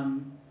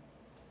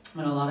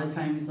 But a lot of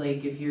times,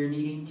 like if you're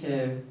needing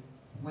to,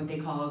 what they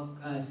call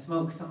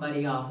smoke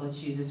somebody off,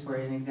 let's use this for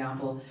an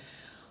example.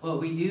 What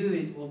we do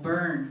is we'll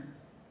burn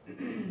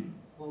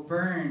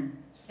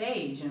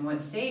sage, and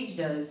what sage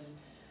does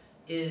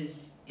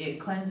is it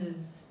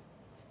cleanses.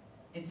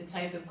 It's a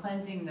type of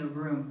cleansing the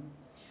room.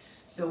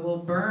 So we'll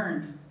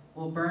burn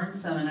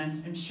some,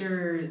 and I'm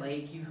sure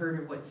like you've heard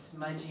of what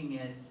smudging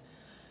is.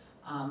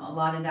 A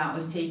lot of that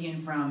was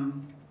taken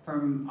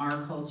from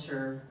our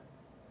culture,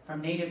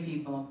 from Native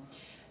people,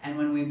 and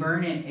when we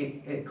burn it,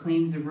 it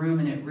cleans the room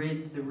and it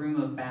rids the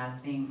room of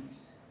bad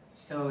things.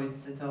 So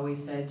it's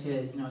always said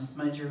to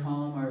smudge your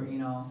home, or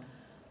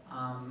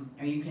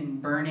or you can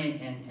burn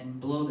it and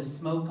blow the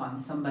smoke on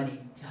somebody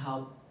to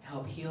help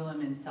heal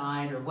them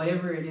inside, or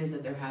whatever it is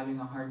that they're having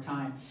a hard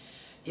time.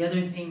 The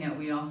other thing that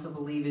we also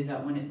believe is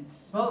that when it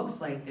smokes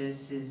like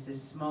this, is the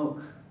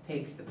smoke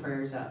takes the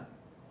prayers up.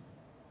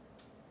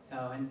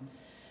 So,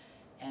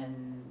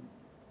 and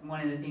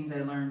one of the things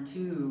I learned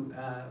too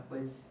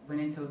was when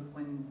it's a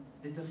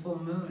full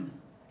moon,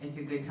 it's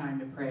a good time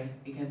to pray,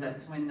 because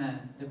that's when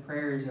the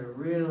prayers are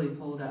really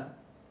pulled up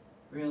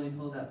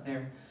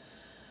there.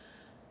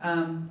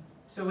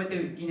 So what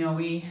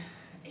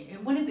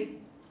one of the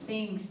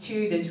things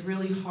too that's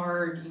really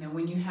hard,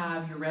 when you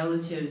have your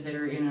relatives that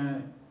are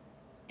in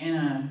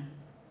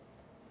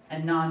a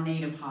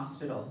non-native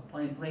hospital,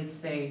 like let's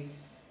say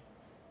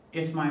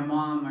if my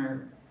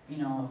mom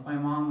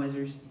was,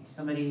 or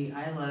somebody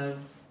I loved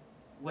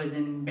was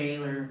in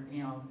Baylor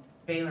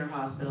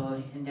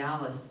Hospital in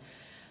Dallas,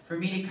 for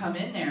me to come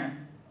in there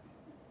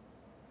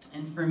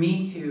and for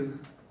me to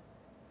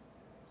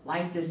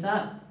light this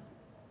up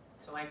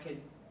so I could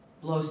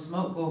blow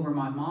smoke over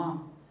my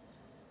mom,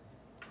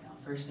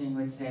 first thing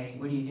would say,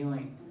 what are you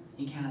doing?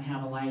 You can't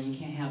have a light, you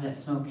can't have that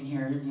smoke in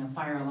here,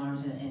 fire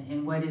alarms,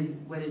 and what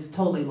is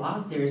totally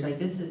lost there is like,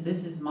 this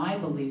is my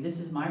belief, this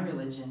is my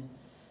religion.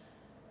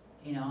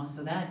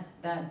 So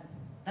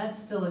that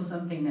still is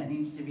something that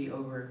needs to be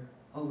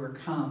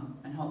overcome,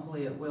 and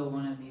hopefully it will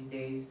one of these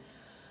days.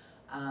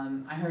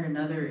 I heard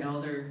another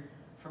elder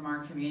from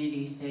our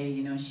community say,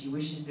 she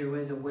wishes there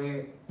was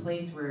a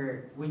place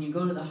where when you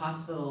go to the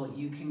hospital,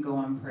 you can go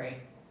and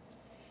pray.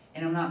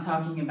 And I'm not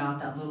talking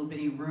about that little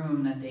bitty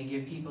room that they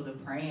give people to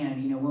pray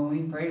in. When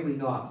we pray, we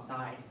go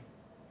outside.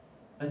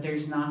 But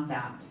there's not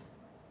that,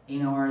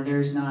 or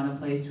there's not a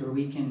place where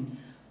we can,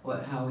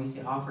 how we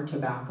say, offer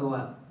tobacco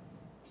up.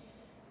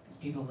 Because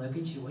people look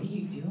at you, what are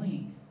you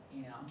doing?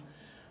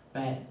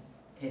 But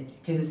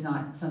because it's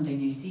not something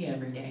you see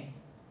every day.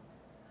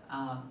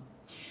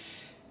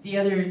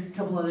 The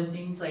couple other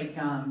things like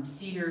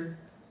cedar,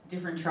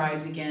 different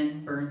tribes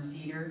again burn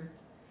cedar.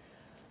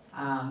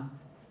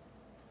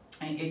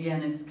 And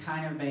again, it's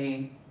kind of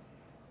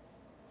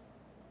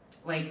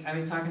like I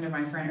was talking to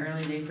my friend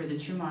earlier today, for the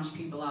Chumash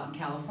people out in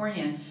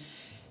California,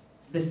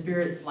 the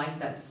spirits like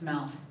that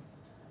smell.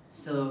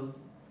 So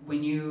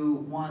when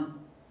you want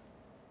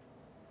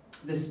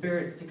the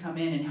spirits to come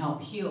in and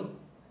help heal,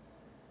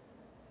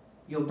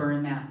 you'll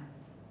burn that,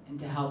 and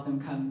to help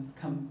them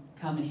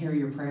come and hear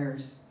your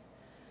prayers.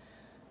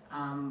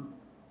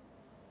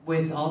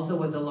 With the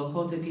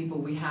Lakota people,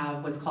 we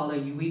have what's called a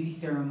Uibi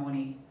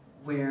ceremony,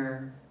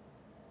 where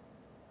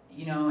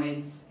we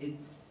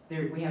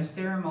have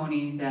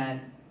ceremonies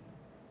that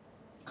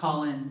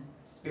call in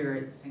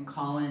spirits and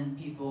call in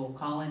people,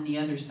 call in the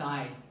other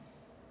side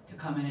to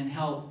come in and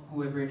help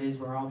whoever it is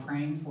we're all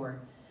praying for.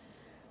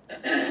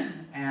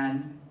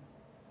 And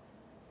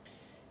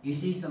you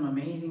see some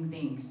amazing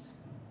things.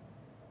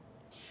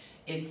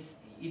 It's,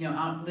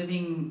 out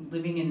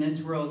living in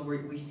this world where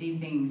we see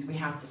things, we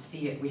have to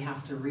see it, we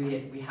have to read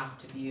it, we have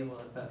to be able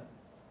to, but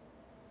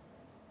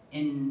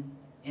in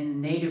a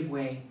native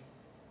way,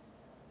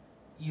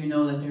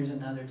 that there's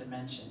another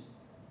dimension.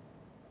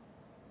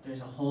 There's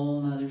a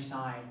whole nother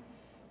side.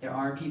 There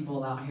are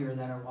people out here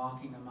that are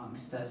walking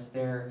amongst us.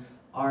 There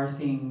are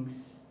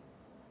things,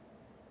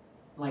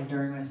 like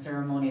during a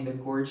ceremony, the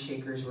gourd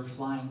shakers were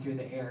flying through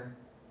the air.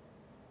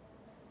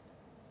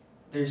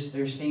 There's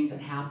things that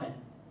happen,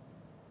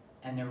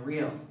 and they're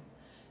real.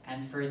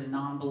 And for the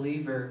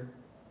non-believer,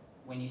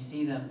 when you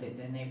see them,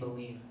 then they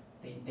believe.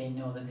 They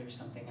know that there's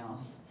something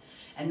else.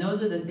 And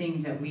those are the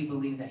things that we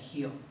believe that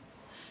heal.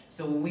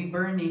 So when we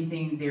burn these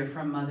things, they're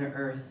from Mother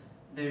Earth.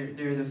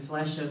 They're the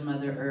flesh of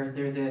Mother Earth.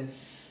 They're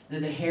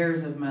the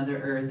hairs of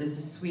Mother Earth. This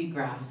is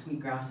sweetgrass.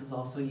 Sweetgrass is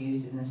also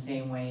used in the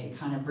same way. It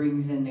kind of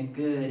brings in the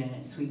good and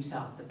it sweeps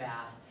out the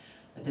bad.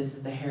 But this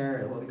is the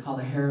hair, what we call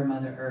the hair of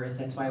Mother Earth.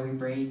 That's why we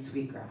braid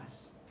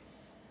sweetgrass.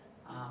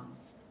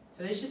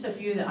 So there's just a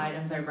few of the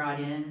items I brought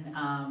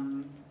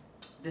in.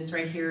 This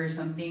right here is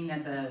something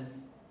that the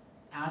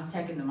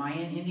Aztec and the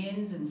Mayan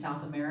Indians in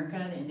South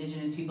America, the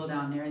indigenous people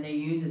down there, they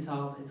use. It's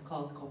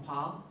called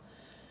copal.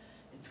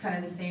 It's kind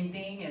of the same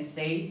thing as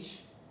sage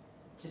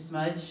to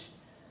smudge.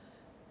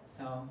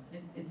 So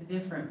it's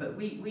different, but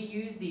we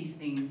use these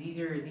things. These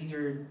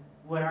are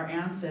what our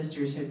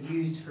ancestors have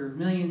used for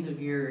millions of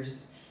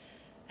years.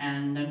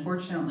 And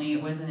unfortunately,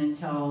 it wasn't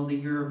until the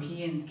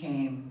Europeans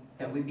came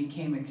that we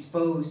became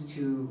exposed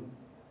to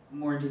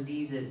more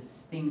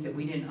diseases, things that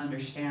we didn't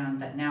understand,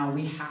 that now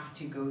we have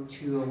to go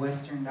to a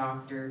Western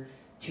doctor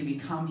to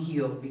become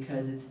healed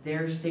because it's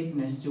their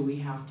sickness, so we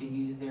have to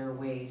use their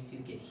ways to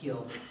get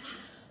healed.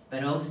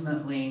 But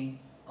ultimately,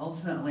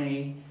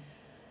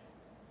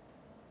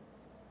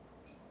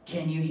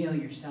 can you heal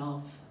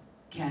yourself?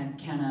 Can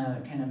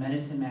a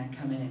medicine man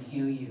come in and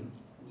heal you?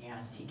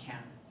 Yes, he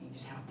can. You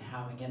just have to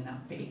have, again,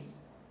 that faith.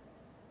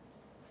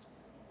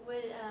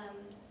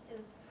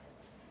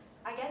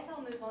 I guess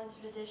I'll move on to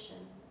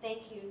tradition.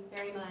 Thank you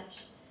very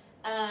much.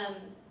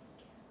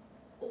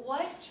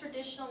 What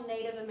traditional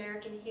Native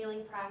American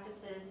healing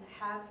practices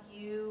have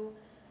you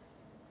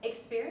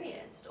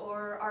experienced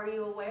or are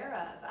you aware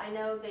of? I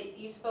know that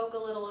you spoke a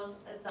little of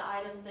the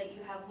items that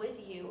you have with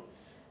you.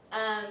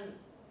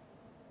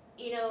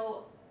 You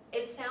know,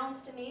 it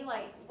sounds to me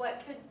like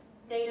what could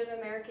Native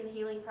American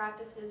healing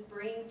practices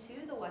bring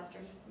to the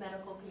Western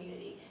medical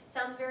community? It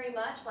sounds very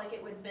much like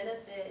it would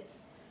benefit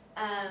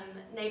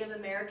Native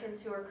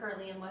Americans who are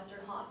currently in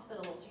Western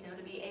hospitals, you know,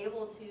 to be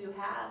able to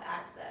have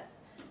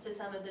access to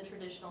some of the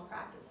traditional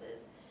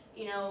practices.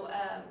 You know,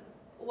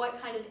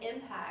 what kind of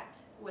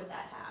impact would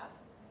that have?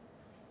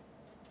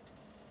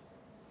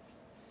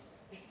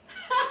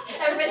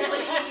 Everybody's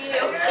looking at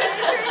you.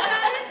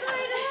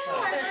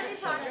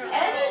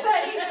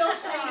 Anybody feel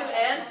free to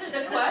answer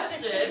the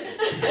question.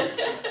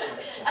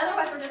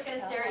 Otherwise, we're just going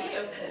to stare at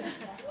you.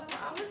 Well,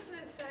 I was going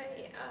to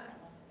say,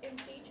 in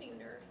teaching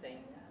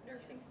nursing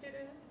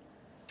students,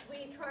 we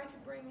try to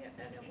bring an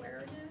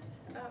awareness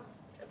of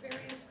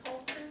various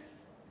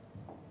cultures.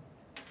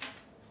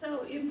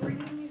 So in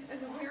bringing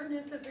an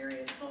awareness of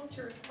various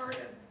cultures, part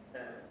of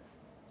the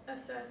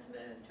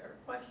assessment or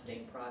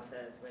questioning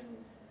process when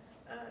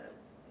a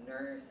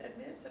nurse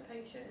admits a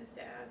patient is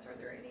to ask, are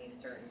there any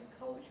certain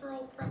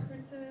cultural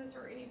preferences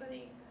or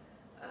anybody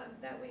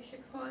that we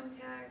should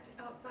contact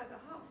outside the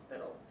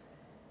hospital?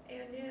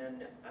 And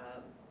then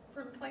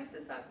from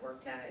places I've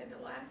worked at in the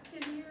last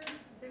 10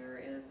 years, there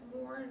is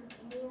more and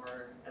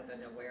more of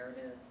an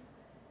awareness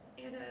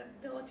and an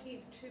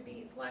ability to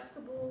be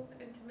flexible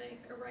and to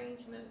make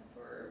arrangements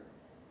for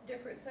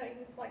different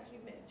things like you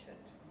mentioned.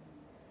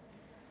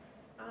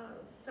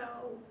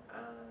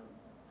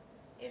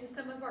 In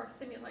some of our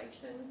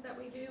simulations that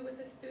we do with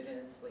the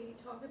students, we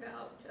talk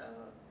about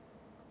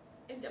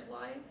end of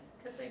life,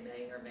 because they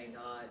may or may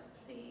not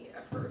see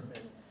a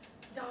person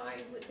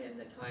die within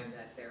the time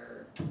that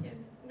they're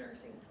in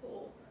nursing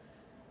school.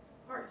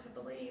 Hard to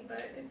believe,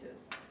 but it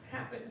just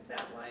happens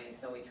that way.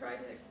 So we try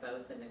to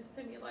expose them in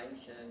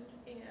simulation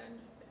and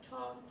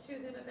talk to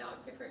them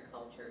about different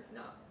cultures,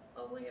 not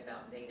only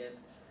about Native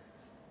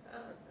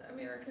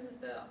Americans,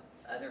 but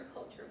other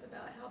cultures,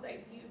 about how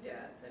they view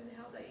death and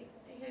how they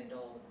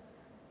handle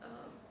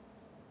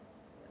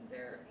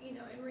their, you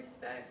know, and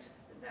respect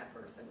that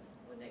person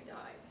when they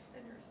die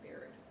and their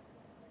spirit.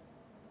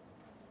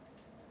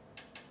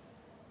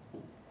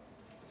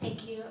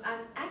 Thank you.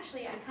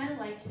 Actually, I'd kind of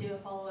like to do a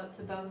follow-up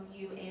to both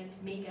you and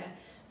Tameka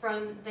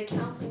from the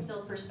counseling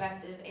field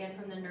perspective and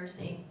from the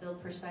nursing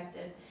field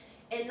perspective.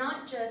 And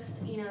not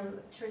just, you know,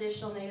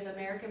 traditional Native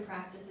American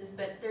practices,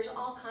 but there's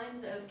all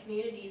kinds of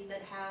communities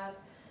that have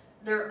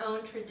their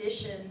own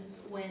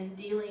traditions when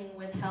dealing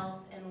with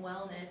health and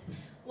wellness.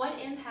 What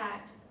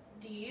impact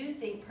do you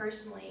think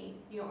personally,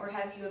 you know, or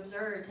have you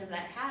observed, has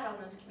that had on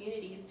those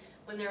communities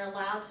when they're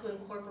allowed to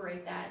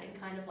incorporate that in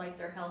kind of like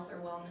their health or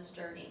wellness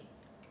journey?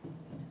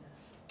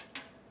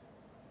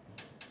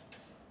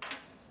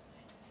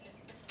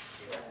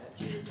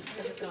 I'm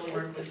just gonna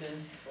work with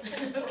this.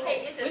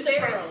 Okay, it's a With the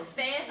very pearls.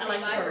 fancy I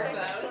like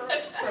microphone.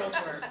 Pearls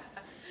work.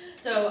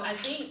 So I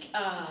think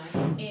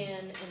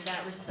in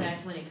that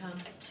respect, when it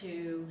comes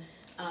to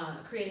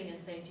creating a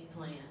safety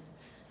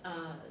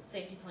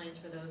plans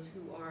for those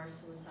who are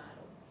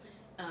suicidal,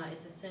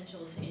 it's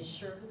essential to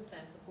ensure who's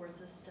that support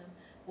system,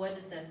 what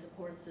does that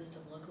support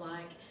system look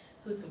like,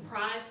 who's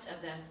comprised of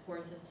that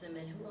support system,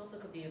 and who also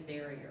could be a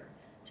barrier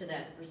to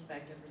that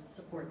respective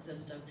support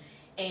system.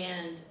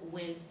 And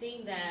when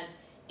seeing that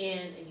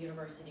in a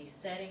university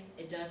setting,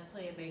 it does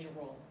play a major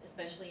role,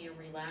 especially in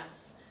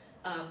relapse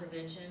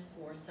prevention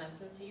for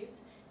substance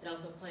use. It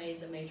also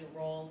plays a major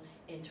role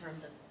in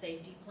terms of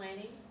safety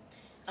planning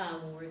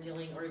when we're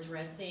dealing or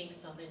addressing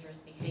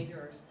self-injurious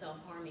behavior or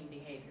self-harming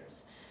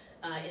behaviors.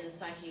 In the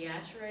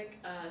psychiatric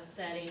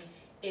setting,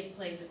 it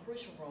plays a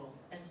crucial role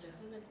as to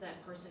whom is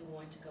that person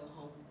going to go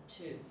home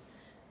to,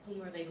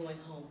 whom are they going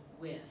home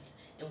with,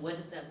 and what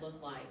does that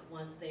look like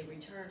once they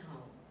return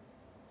home,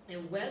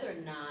 and whether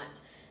or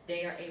not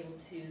they are able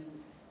to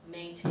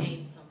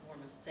maintain some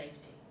form of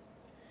safety.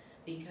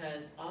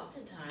 Because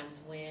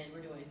oftentimes when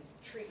we're doing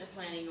treatment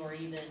planning, or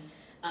even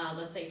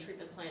let's say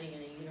treatment planning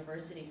in a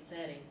university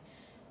setting,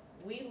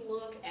 we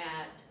look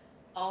at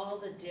all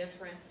the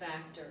different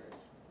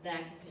factors that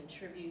can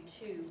contribute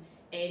to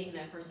aiding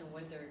that person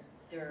with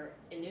their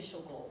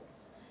initial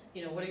goals.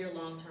 You know, what are your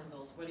long-term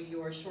goals? What are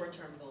your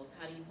short-term goals?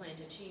 How do you plan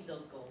to achieve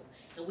those goals?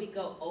 And we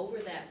go over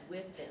that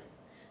with them.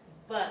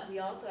 But we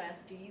also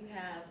ask, do you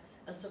have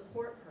a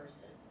support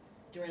person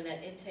during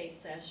that intake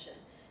session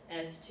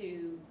as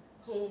to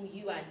whom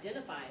you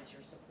identify as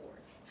your support?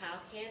 How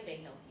can they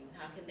help you?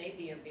 How can they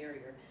be a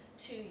barrier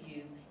to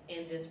you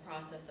in this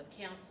process of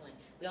counseling?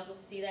 We also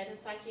see that in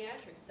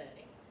psychiatric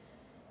setting,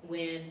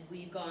 when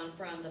we've gone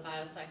from the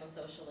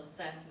biopsychosocial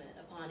assessment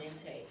upon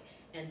intake,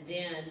 and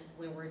then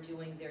when we're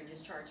doing their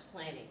discharge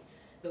planning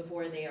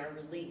before they are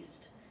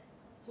released.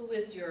 Who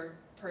is your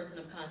person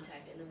of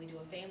contact? And then we do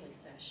a family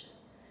session.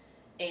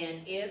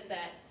 And if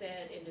that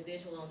said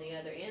individual on the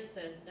other end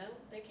says, no,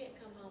 they can't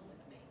come home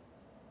with me,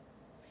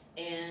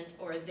 and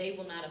or they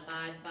will not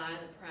abide by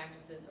the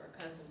practices or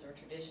customs or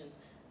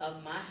traditions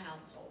of my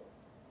household,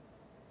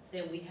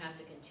 then we have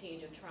to continue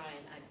to try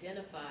and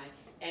identify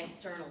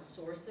external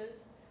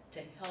sources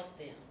to help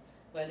them,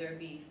 whether it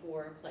be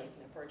for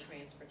placement, for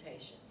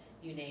transportation,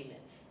 you name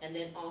it. And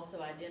then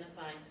also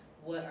identifying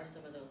what are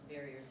some of those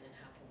barriers and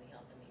how can we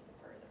help them even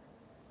further.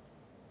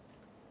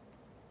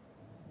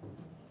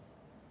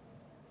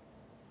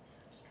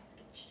 You guys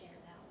can share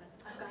that one.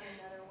 I've got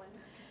another one.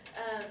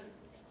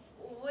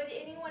 Would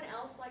anyone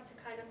else like to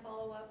kind of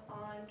follow up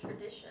on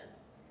tradition?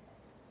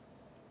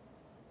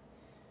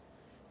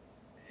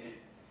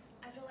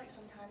 I feel like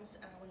sometimes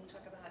when you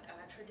talk about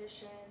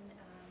tradition,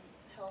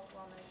 health,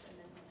 wellness,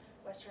 and then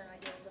Western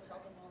ideals of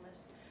health and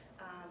wellness,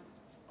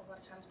 a lot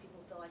of times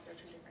people feel like they're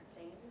two different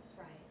things.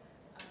 Right.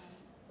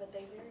 But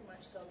they very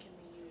much so can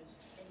be used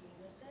in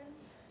unison.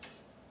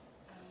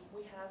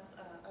 We have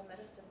a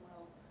medicine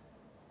wheel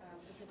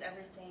because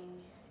everything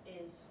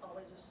is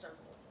always a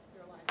circle.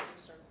 Your life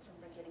is a circle from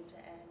beginning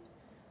to end.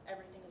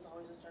 Everything is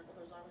always a circle.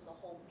 There's always a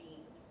whole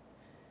being.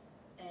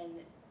 And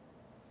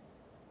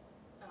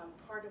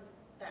part of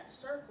that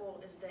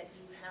circle is that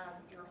you have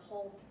your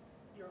whole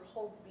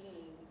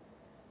being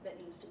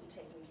that needs to be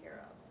taken care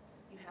of.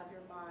 You have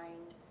your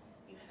mind,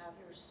 you have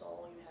your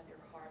soul, you have your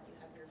heart, you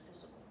have your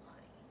physical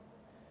body.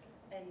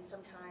 And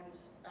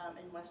sometimes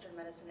in Western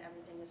medicine,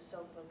 everything is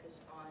so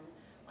focused on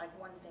like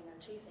one thing or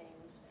two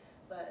things,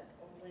 but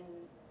when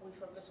we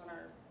focus on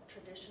our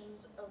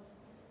traditions for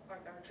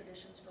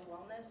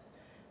wellness,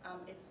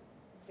 it's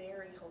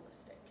very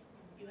holistic.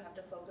 You have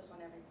to focus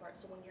on every part.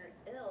 So when you're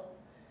ill,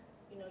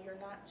 you know,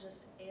 you're not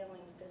just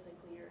ailing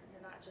physically,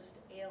 you're not just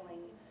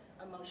ailing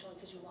emotionally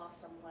because you lost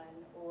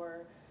someone,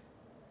 or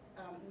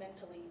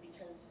mentally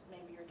because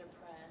maybe you're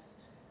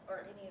depressed,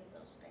 or any of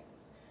those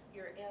things.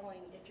 You're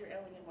ailing, if you're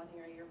ailing in one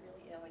area, you're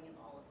really ailing in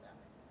all of them.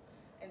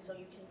 And so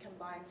you can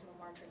combine some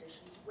of our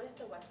traditions with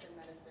the Western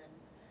medicine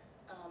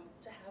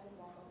to have a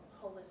more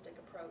holistic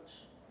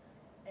approach.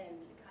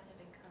 And To kind of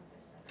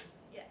encompass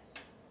everything. yes,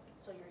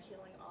 so you're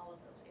healing all of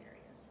those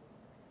areas.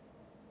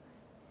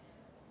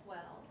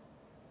 Well,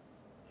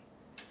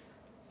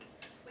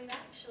 we've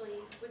actually,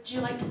 would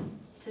you like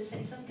to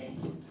say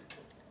something?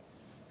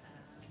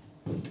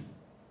 No,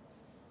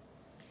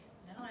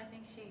 I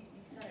think you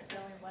said it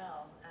really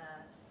well.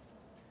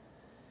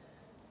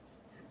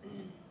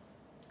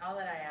 All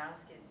that I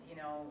ask is, you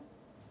know,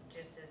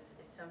 just is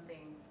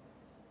something.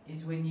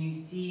 Is when you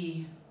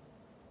see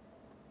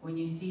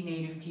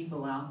Native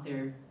people out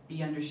there,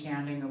 be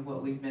understanding of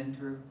what we've been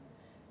through.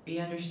 Be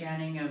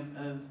understanding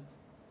of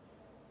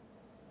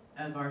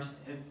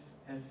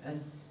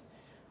us.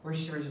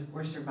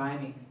 We're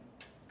surviving,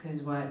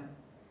 because what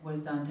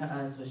was done to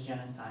us was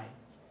genocide,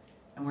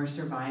 and we're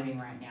surviving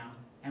right now,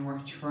 and we're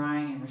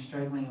trying and we're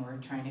struggling and we're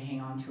trying to hang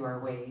on to our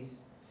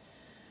ways.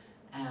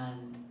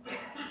 And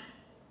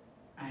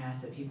I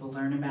ask that people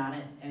learn about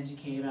it,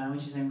 educate about it,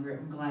 which is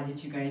I'm glad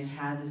that you guys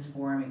had this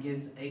forum. It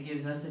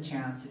gives us a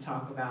chance to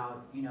talk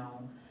about, you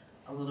know,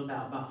 a little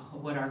about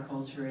what our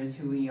culture is,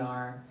 who we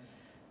are,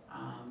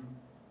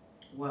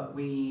 what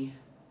we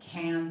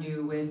can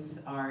do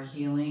with our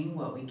healing,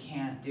 what we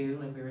can't do,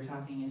 like we were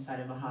talking inside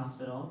of a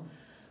hospital.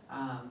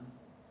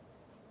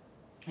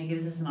 It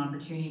gives us an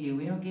opportunity.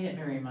 We don't get it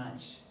very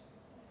much.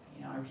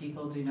 You know, our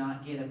people do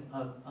not get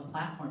a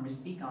platform to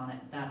speak on it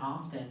that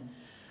often.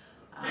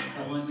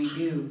 But when we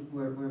do,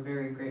 we're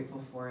very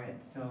grateful for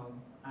it. So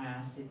I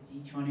ask that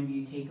each one of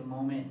you take a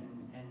moment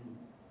and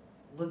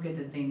look at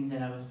the things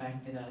that have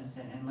affected us,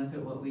 and look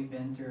at what we've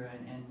been through,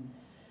 and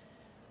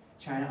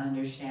try to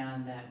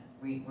understand that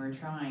we're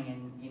trying.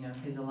 And, you know,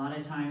 because a lot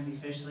of times,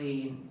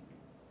 especially,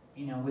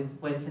 you know, with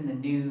what's in the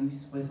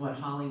news, with what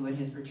Hollywood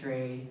has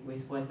portrayed,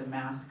 with what the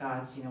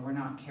mascots, you know, we're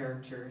not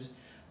characters,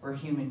 we're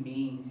human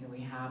beings, and we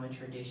have a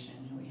tradition,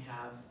 and we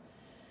have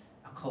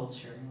a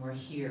culture, and we're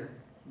here,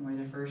 and we're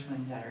the first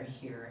ones that are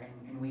here,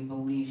 and we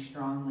believe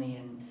strongly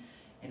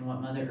in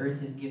what Mother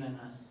Earth has given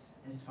us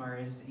as far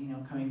as, you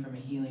know, coming from a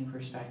healing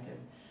perspective.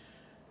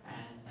 And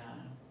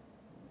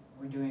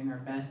we're doing our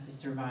best to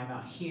survive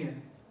out here,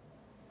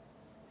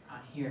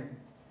 and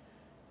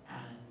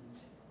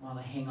while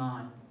to hang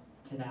on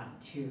to that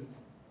too.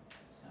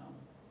 So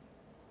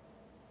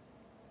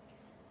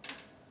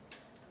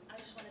I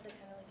just wanted to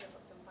kind of give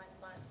some final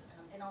thoughts,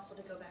 and also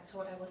to go back to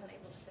what I wasn't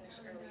able to finish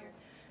earlier.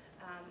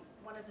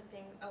 One of the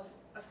things,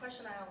 a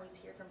question I always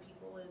hear from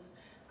people is,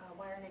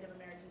 why are Native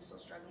Americans still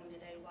struggling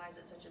today? Why is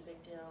it such a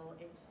big deal?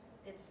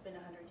 It's been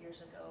 100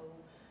 years ago,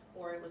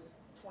 or it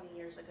was 20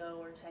 years ago,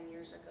 or 10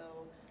 years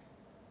ago.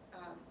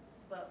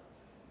 But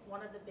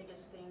one of the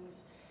biggest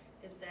things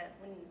is that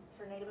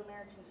for Native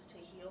Americans to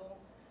heal,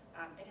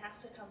 it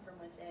has to come from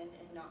within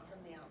and not from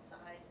the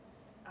outside.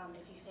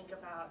 If you think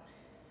about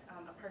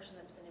a person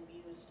that's been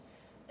abused,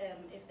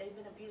 if they've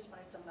been abused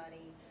by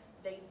somebody,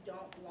 they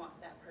don't want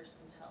that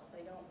person's help.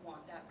 They don't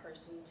want that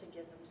person to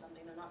give them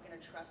something. They're not going to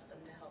trust them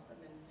to help them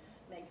and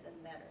make them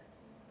better.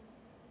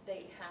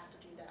 They have to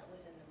do that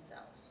within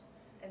themselves.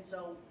 And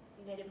so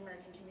Native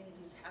American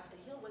communities have to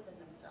heal within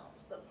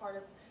themselves. But part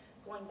of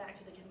going back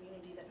to the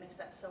community that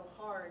makes that so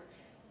hard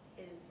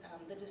is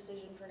the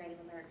decision for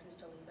Native Americans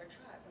to leave their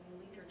tribe. When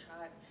you leave your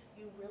tribe,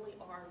 you really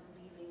are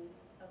leaving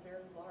a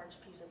very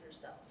large piece of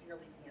yourself. You're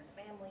leaving your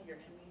family,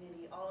 your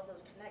community, all of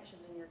those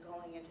connections, and you're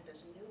going into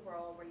this new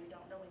world where you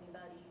don't know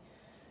anybody,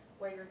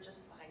 where you're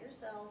just by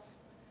yourself.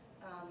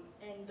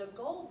 And the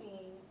goal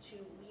being to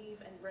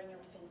leave and bring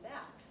everything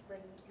back,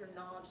 bring your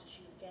knowledge that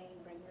you've gained,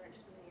 bring your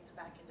experience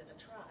back into the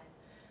tribe.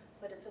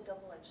 But it's a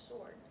double-edged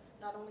sword.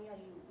 Not only are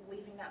you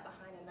leaving that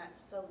behind, and that's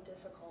so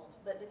difficult,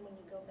 but then when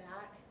you go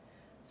back,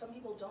 some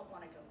people don't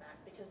want to go back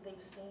because they've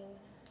seen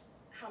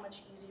how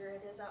much easier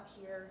it is out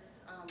here.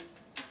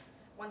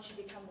 Once you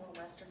become more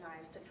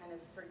westernized, to kind of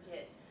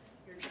forget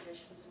your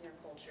traditions and your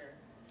culture,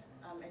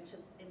 and to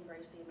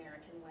embrace the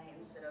American way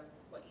instead of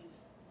what you've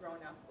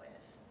grown up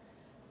with.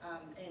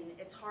 And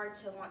it's hard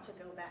to want to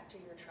go back to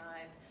your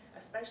tribe,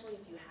 especially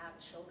if you have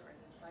children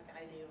like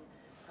I do,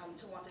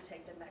 to want to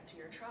take them back to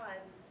your tribe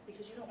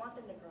because you don't want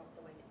them to grow up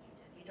the way that you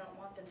did. You don't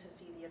want them to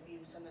see the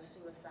abuse and the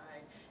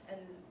suicide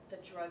and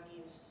the drug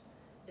use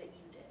that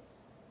you did.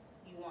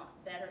 You want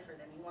better for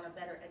them. You want a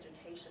better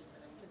education for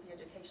them because the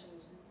education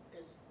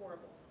is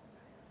horrible.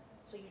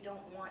 So you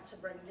don't want to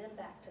bring them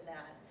back to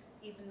that,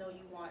 even though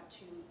you want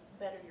to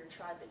better your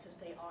tribe because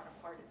they are a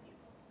part of you.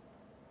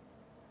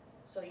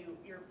 So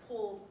you're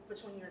pulled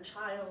between your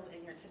child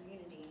and your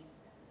community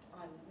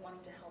on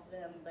wanting to help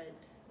them, but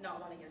not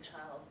wanting your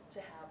child to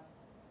have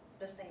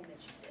the same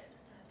that you did.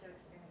 To have to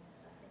experience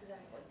that.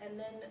 Exactly. And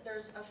then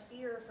there's a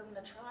fear from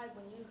the tribe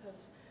when you have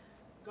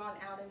gone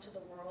out into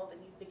the world and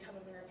you've become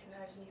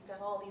Americanized and you've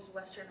got all these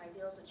Western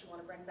ideals that you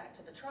want to bring back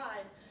to the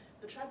tribe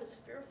is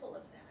fearful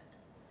of that.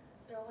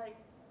 They're like,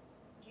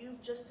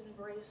 you've just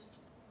embraced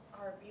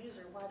our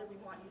abuser, why do we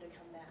want you to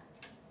come back?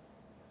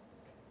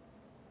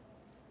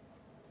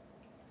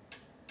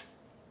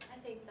 I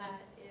think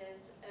that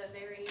is a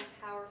very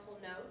powerful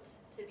note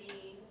to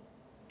be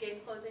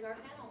closing our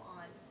panel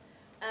on.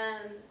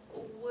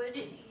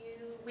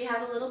 We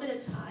have a little bit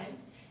of time.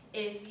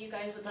 If you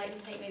guys would like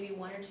to take maybe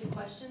 1 or 2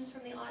 questions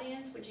from the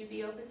audience, would you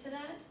be open to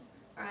that?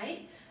 All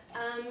right.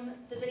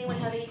 Does anyone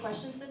have any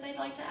questions that they'd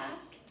like to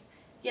ask?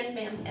 Yes,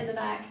 ma'am, in the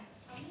back.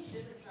 How many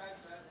different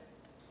tribes are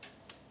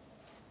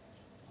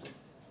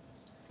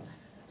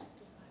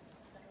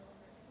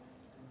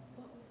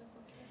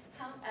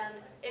there?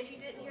 If you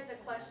didn't hear the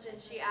question,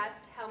 she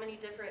asked how many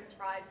different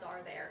tribes are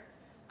there?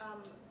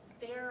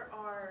 There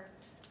are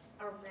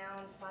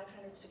around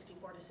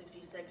 564 to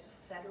 66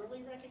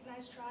 federally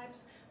recognized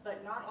tribes,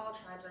 but not all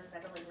tribes are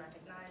federally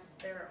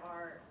recognized. There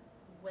are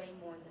way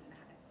more than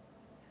that.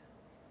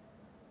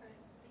 All right,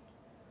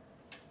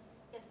 thank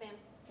you. Yes, ma'am.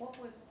 What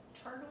was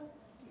Turtle?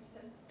 You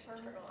said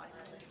Turtle? Turtle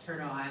Island.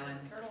 Turtle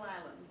Island. Turtle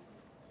Island.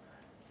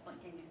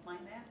 Can you explain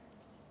that?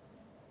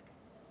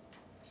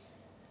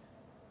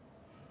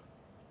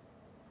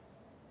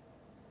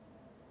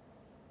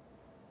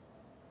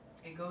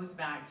 It goes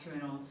back to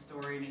an old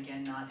story, and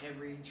again, not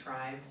every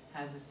tribe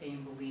has the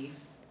same belief.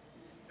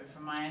 But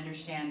from my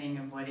understanding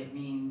of what it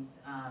means,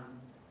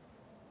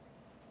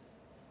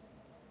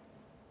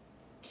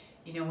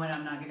 you know what,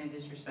 I'm not going to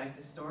disrespect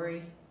the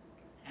story,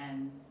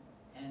 and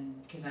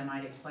because I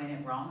might explain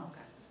it wrong.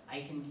 Okay.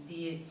 I can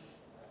see it,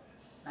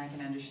 I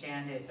can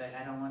understand it, but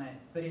I don't want to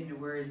put it into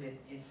words.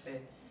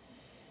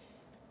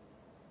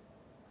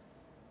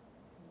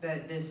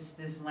 But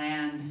this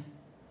land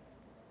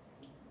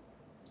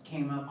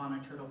came up on a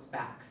turtle's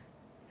back,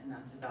 and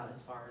that's about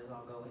as far as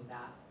I'll go with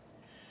that.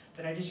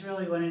 But I just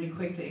really wanted to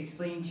quickly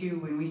explain too,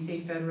 when we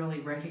say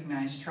federally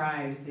recognized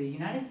tribes, the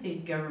United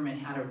States government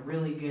had a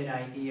really good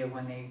idea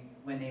when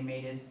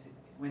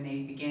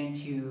they began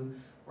to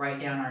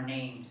write down our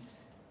names,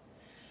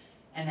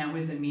 and that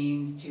was a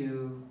means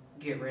to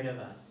get rid of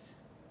us.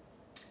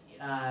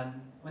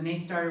 When they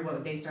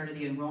started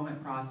the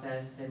enrollment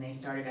process and they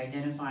started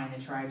identifying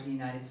the tribes in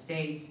the United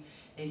States,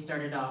 they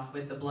started off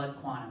with the blood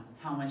quantum.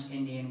 How much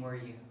Indian were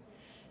you?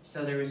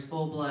 So there was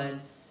full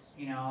bloods,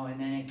 you know, and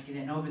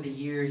then over the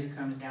years it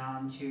comes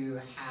down to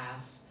a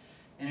half,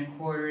 then a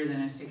quarter,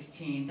 then a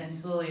 16th, and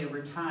slowly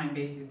over time,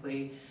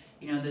 basically,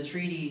 you know, the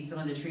treaties, some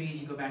of the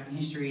treaties, you go back in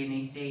history and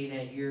they say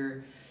that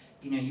you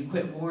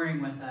quit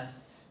warring with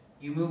us,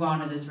 you move on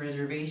to this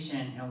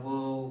reservation and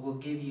we'll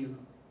give you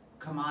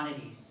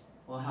commodities,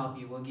 we'll help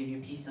you, we'll give you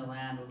a piece of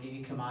land, we'll give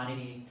you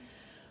commodities.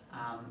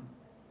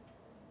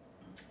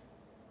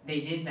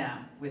 They did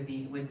that with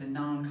the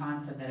known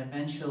concept that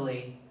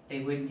eventually they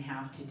wouldn't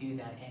have to do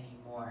that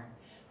anymore,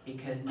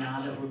 because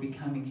now that we're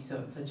becoming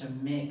such a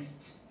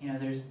mixed, you know,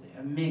 there's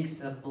a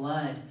mix of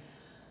blood,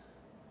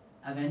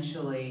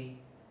 eventually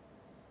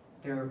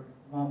there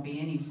won't be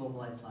any full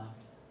bloods left.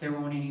 There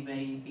won't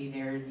anybody be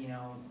there, you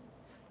know,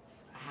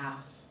 a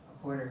half, a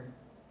quarter.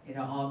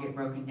 It'll all get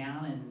broken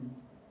down and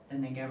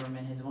then the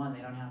government has won.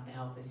 They don't have to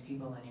help these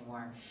people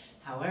anymore.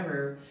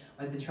 However,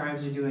 what the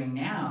tribes are doing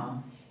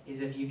now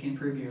is if you can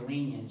prove your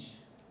lineage.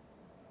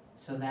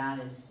 So that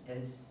is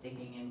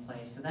sticking in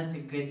place. So that's a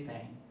good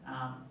thing.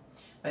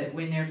 But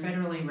when they're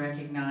federally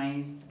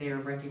recognized, they're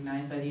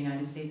recognized by the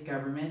United States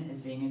government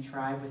as being a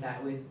tribe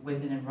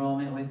with an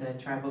enrollment with a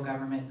tribal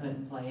government put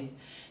in place.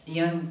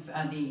 The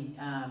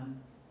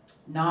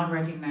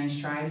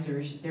non-recognized tribes,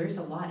 there's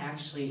a lot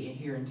actually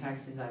here in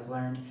Texas, I've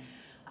learned.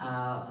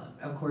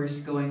 Of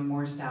course, going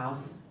more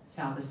south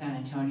of San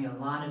Antonio, a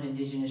lot of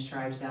indigenous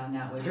tribes down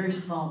that way. Very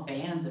small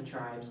bands of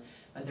tribes,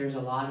 but there's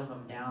a lot of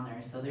them down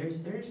there. So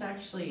there's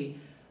actually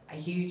a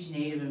huge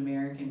Native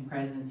American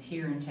presence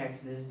here in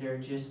Texas. They're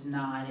just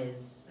not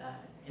as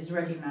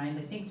recognized,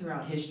 I think,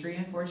 throughout history,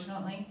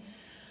 unfortunately.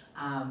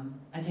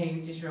 I tell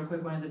you just real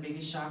quick, one of the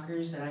biggest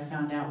shockers that I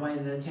found out why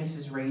the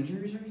Texas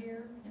Rangers are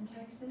here in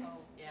Texas.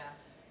 Oh,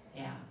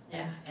 yeah.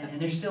 Yeah. And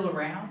they're still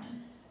around.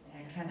 And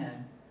I kind of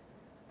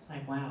was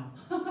like, wow.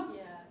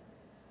 Yeah.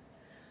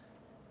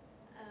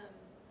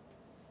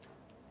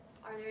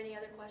 Are there any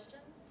other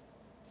questions?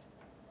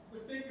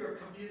 Within your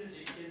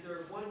community, is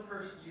there one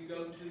person you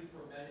go to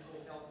for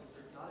medical help if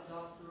there's not a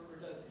doctor, or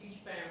does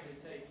each family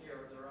take care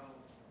of their own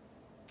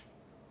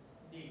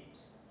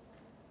needs?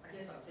 I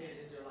guess I'm saying,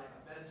 is there like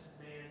a medicine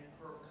man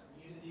per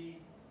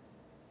community?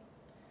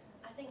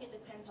 I think it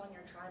depends on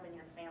your tribe and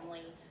your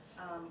family.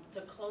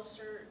 The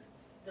closer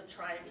the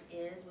tribe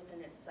is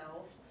within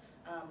itself,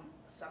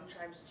 some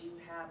tribes do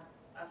have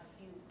a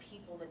few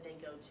people that they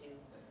go to.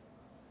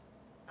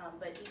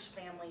 But each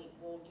family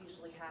will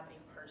usually have a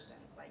person.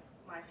 Like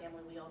my family,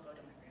 we all go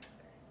to my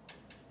grandmother.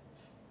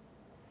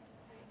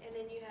 And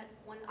then you had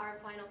our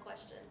final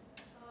question.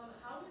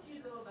 How would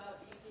you go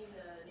about teaching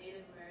the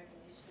Native American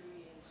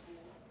history in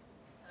school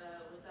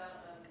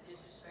without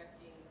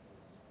disrespecting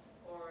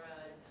or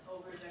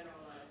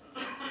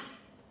overgeneralizing?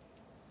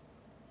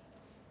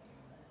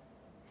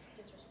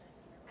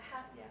 Disrespecting.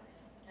 How do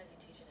you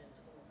teach it in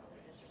schools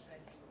without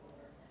disrespecting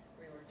or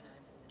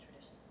reorganizing the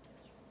traditions of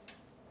history?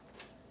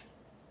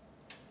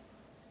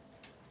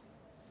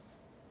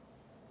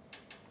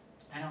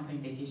 I don't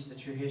think they teach the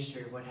true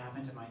history of what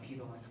happened to my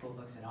people in school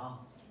books at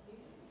all,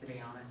 to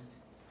be honest.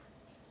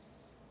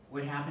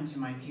 What happened to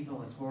my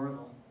people is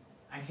horrible.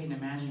 I couldn't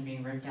imagine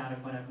being ripped out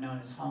of what I've known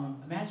as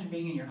home. Imagine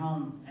being in your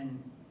home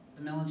and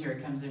the military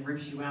comes and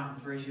rips you out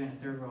and throws you in a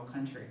third world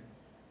country.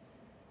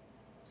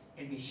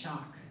 It'd be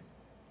shock.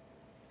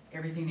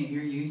 Everything that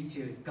you're used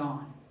to is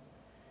gone.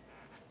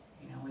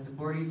 You know, with the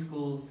boarding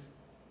schools,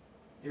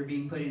 they're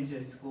being put into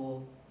a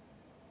school,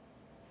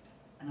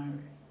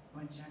 and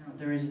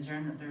there is a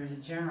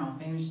general,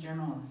 famous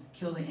general,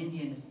 kill the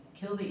Indian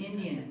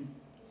and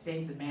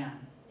save the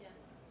man. Yeah.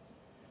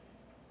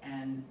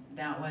 And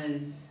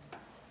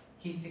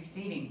he's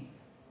succeeding,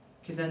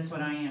 because that's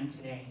what I am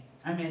today.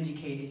 I'm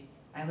educated,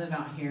 I live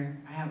out here,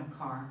 I have a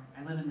car,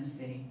 I live in the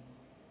city.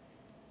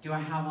 Do I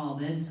have all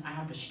this? I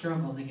have to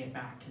struggle to get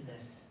back to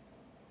this.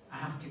 I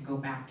have to go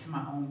back to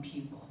my own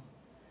people.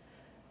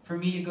 For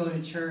me to go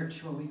to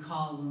church, what we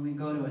call when we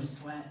go to a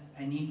sweat,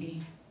 a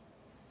nipi,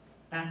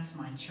 that's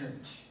my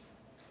church.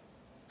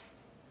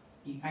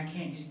 I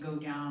can't just go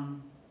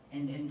down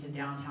into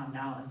downtown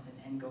Dallas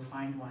and go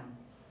find one.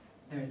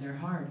 They're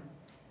hard.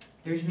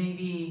 There's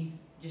maybe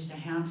just a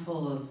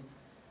handful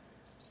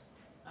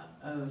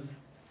of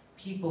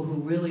people who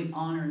really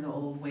honor the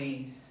old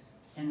ways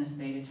in the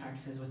state of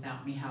Texas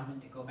without me having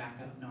to go back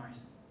up north.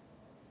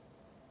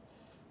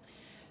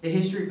 The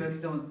history books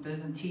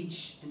doesn't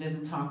teach, it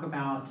doesn't talk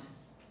about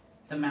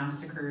the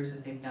massacres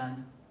that they've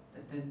done,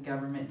 that the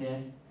government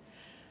did,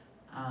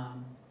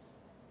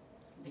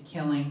 the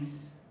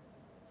killings,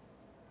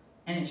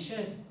 and it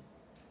should.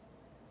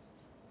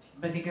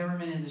 But the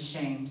government is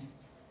ashamed.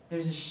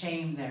 There's a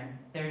shame there.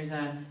 There's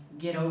a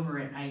get over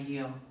it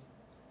ideal.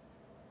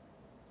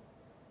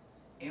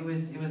 It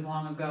was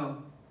long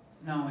ago.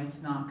 No,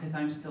 it's not, because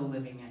I'm still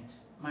living it.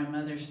 My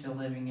mother's still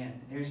living it.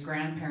 There's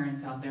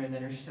grandparents out there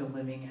that are still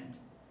living it.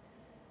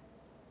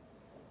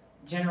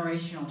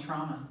 Generational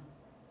trauma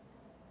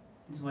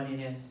is what it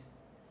is.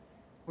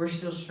 We're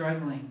still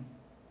struggling.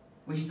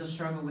 We still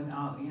struggle with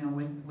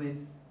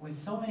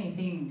so many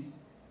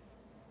things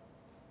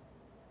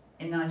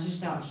And not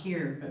just out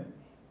here, but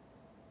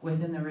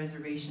within the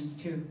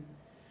reservations too.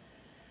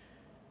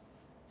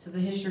 So the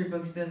history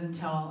books doesn't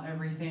tell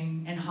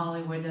everything, and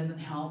Hollywood doesn't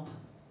help.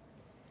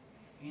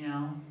 You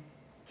know,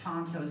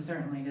 Tonto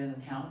certainly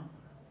doesn't help.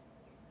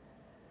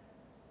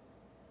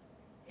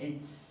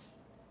 It's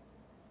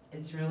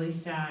really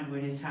sad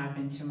what has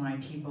happened to my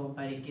people,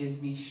 but it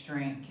gives me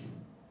strength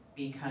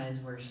because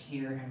we're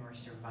here and we're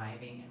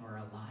surviving and we're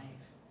alive.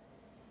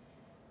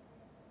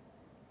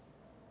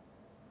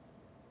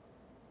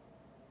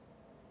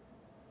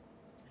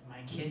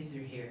 My kids are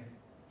here,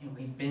 and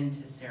we've been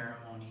to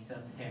ceremonies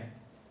up there.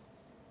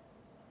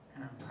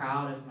 And I'm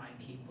proud of my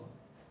people.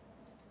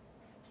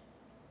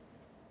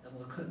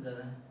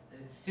 The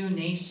Sioux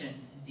Nation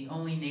is the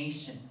only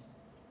nation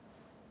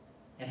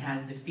that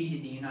has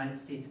defeated the United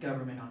States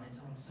government on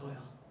its own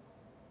soil.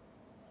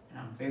 And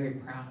I'm very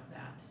proud of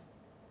that.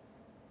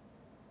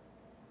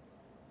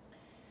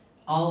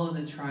 All of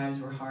the tribes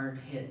were hard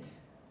hit.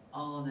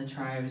 All of the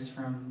tribes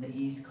from the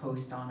East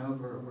Coast on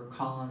over were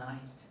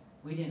colonized.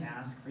 We didn't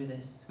ask for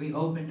this. We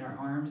opened our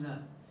arms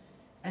up.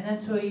 And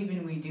that's what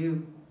even we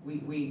do.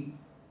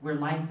 We're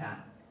like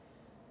that.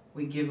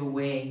 We give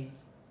away.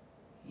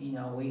 You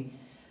know, we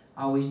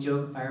always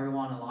joke, if I ever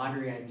won a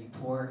lottery, I'd be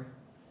poor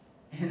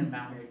in a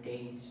matter of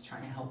days, just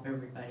trying to help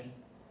everybody.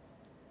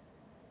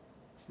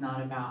 It's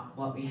not about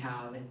what we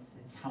have,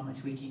 it's how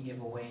much we can give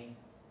away.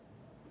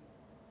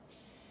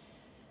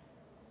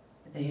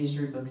 But the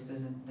history books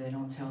they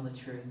don't tell the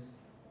truth.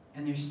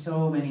 And there's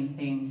so many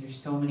things, there's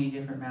so many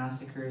different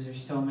massacres,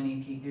 there's so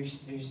many people,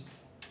 there's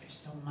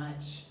so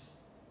much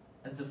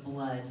of the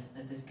blood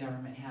that this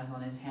government has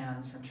on its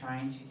hands from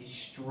trying to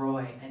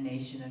destroy a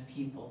nation of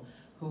people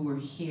who were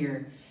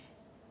here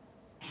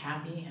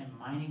happy and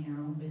minding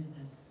their own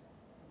business.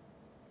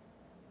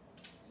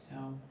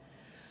 So,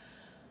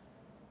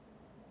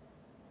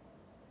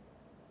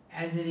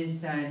 as it is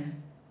said,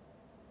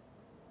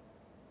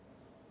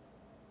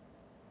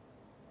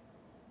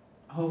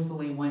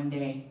 hopefully one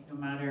day, no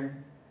matter,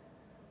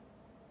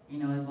 you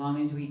know, as long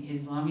as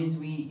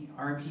we,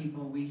 our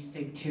people, we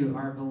stick to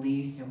our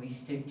beliefs and we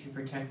stick to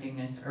protecting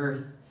this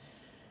earth,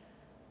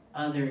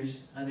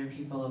 other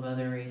people of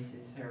other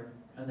races or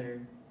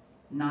other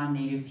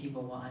non-native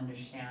people will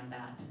understand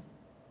that.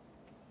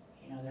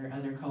 You know, there are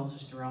other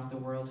cultures throughout the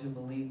world who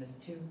believe this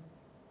too,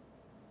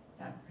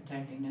 that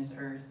protecting this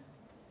earth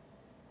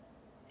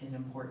is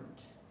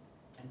important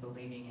and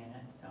believing in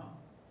it, so.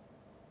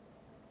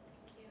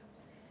 Thank you.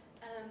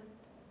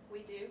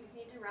 We do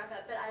need to wrap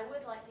up, but I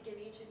would like to give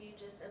each of you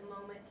just a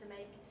moment to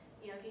make,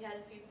 you know, if you had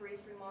a few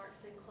brief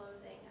remarks in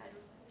closing,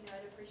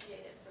 I'd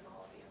appreciate it from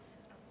all of you.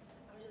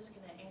 I was just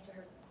going to answer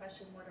her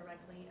question more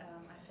directly.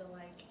 I feel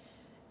like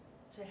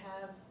to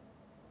have,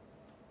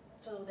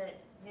 so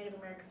that Native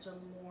Americans are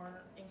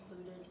more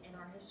included in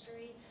our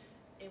history,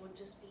 it would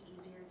just be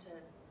easier to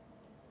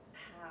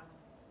have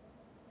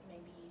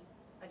maybe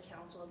a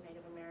council of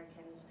Native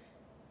Americans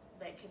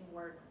that can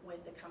work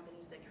with the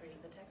companies that create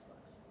the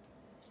textbooks.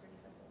 It's pretty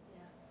simple.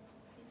 Yeah.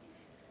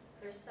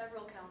 There's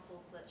several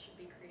councils that should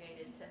be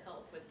created to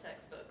help with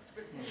textbooks,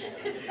 especially in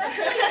history.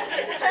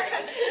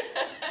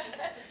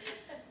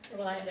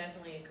 Well, I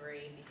definitely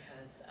agree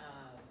because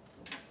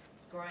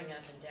growing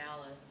up in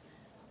Dallas,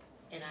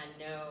 and I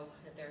know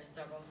that there are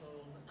several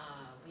whom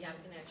we have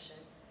a connection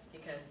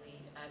because we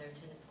either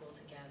attended school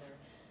together.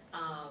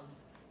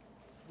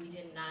 We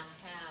did not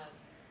have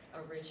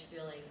a rich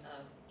feeling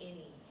of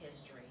any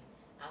history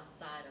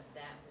outside of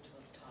that which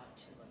was taught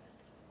to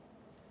us.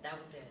 That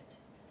was it.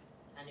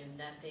 I knew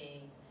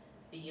nothing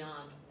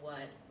beyond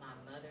what my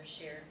mother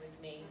shared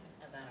with me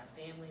about our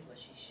family, what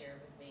she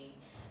shared with me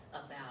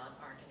about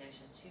our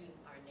connection to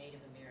our Native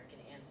American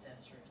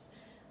ancestors.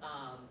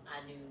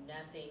 I knew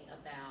nothing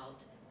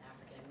about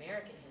African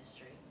American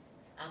history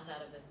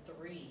outside of the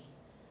three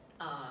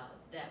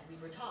that we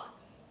were taught.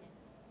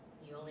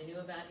 You only knew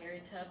about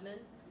Harriet Tubman,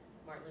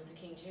 Martin Luther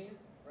King Jr.,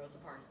 Rosa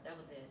Parks, that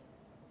was it.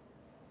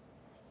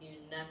 You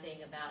knew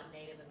nothing about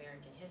Native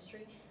American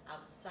history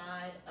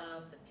outside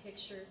of the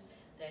pictures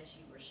that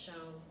you were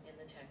shown in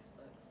the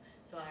textbooks.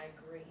 So I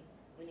agree,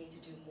 we need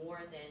to do more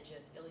than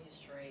just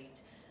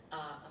illustrate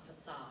a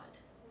facade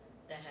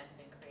that has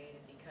been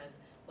created,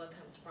 because what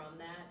comes from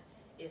that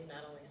is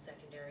not only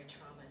secondary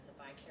trauma, it's a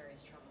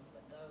vicarious trauma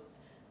for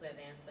those who have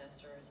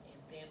ancestors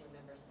and family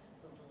members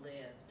who've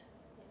lived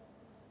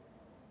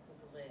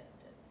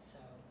it. So,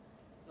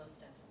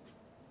 most definitely.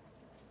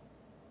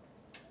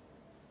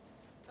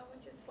 I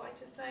would just like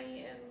to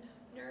say in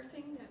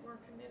nursing that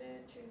we're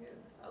committed to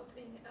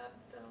opening up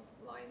the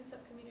lines of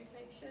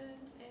communication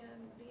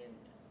and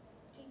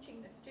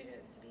teaching the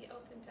students to be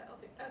open to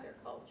other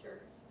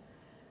cultures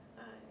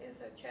is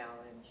a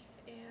challenge,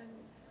 and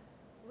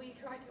we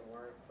try to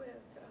work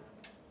with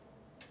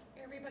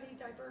everybody,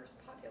 diverse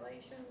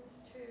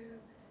populations, to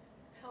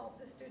help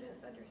the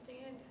students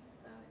understand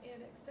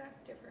and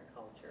accept different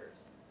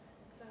cultures.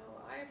 So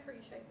I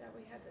appreciate that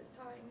we had this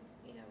time,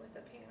 you know, with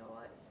the panel.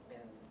 It's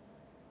been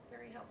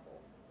very helpful.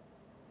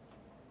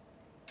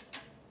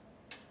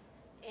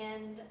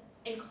 And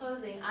In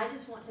closing, I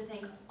just want to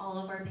thank all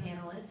of our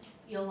panelists,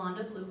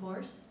 Yolonda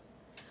Bluehorse,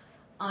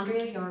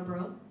 Andria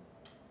Yarbrough,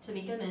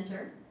 Tameka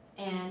Minter,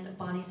 and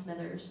Bonnie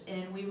Smithers,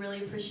 and we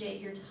really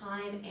appreciate your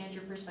time and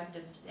your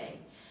perspectives today.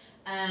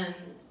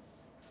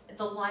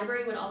 The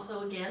library would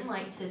also again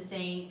like to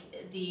thank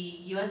the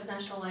U.S.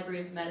 National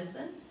Library of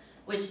Medicine,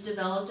 which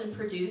developed and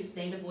produced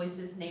Native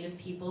Voices, Native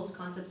Peoples,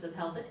 Concepts of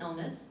Health and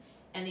Illness,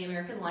 and the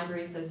American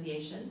Library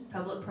Association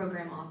Public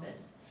Program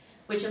Office,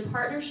 which in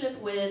partnership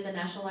with the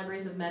National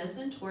Libraries of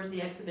Medicine tours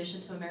the exhibition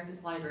to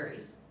America's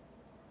libraries.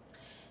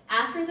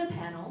 After the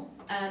panel,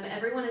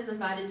 everyone is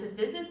invited to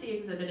visit the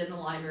exhibit in the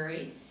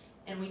library,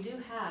 and we do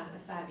have a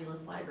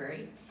fabulous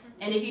library.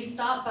 And if you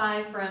stop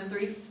by from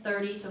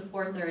 3:30 to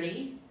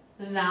 4:30,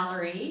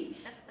 Valerie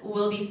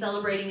will be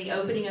celebrating the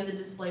opening of the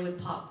display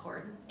with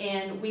popcorn.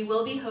 And we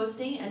will be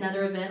hosting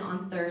another event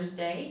on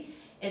Thursday.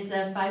 It's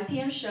a 5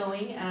 p.m.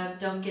 showing of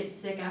Don't Get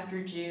Sick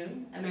After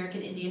June,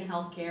 American Indian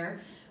Healthcare,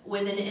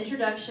 with an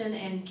introduction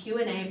and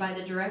Q&A by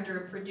the director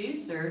and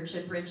producer,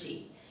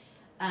 G.Gee.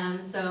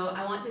 So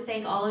I want to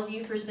thank all of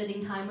you for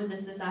spending time with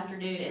us this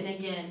afternoon. And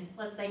again,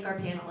 let's thank our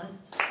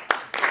panelists.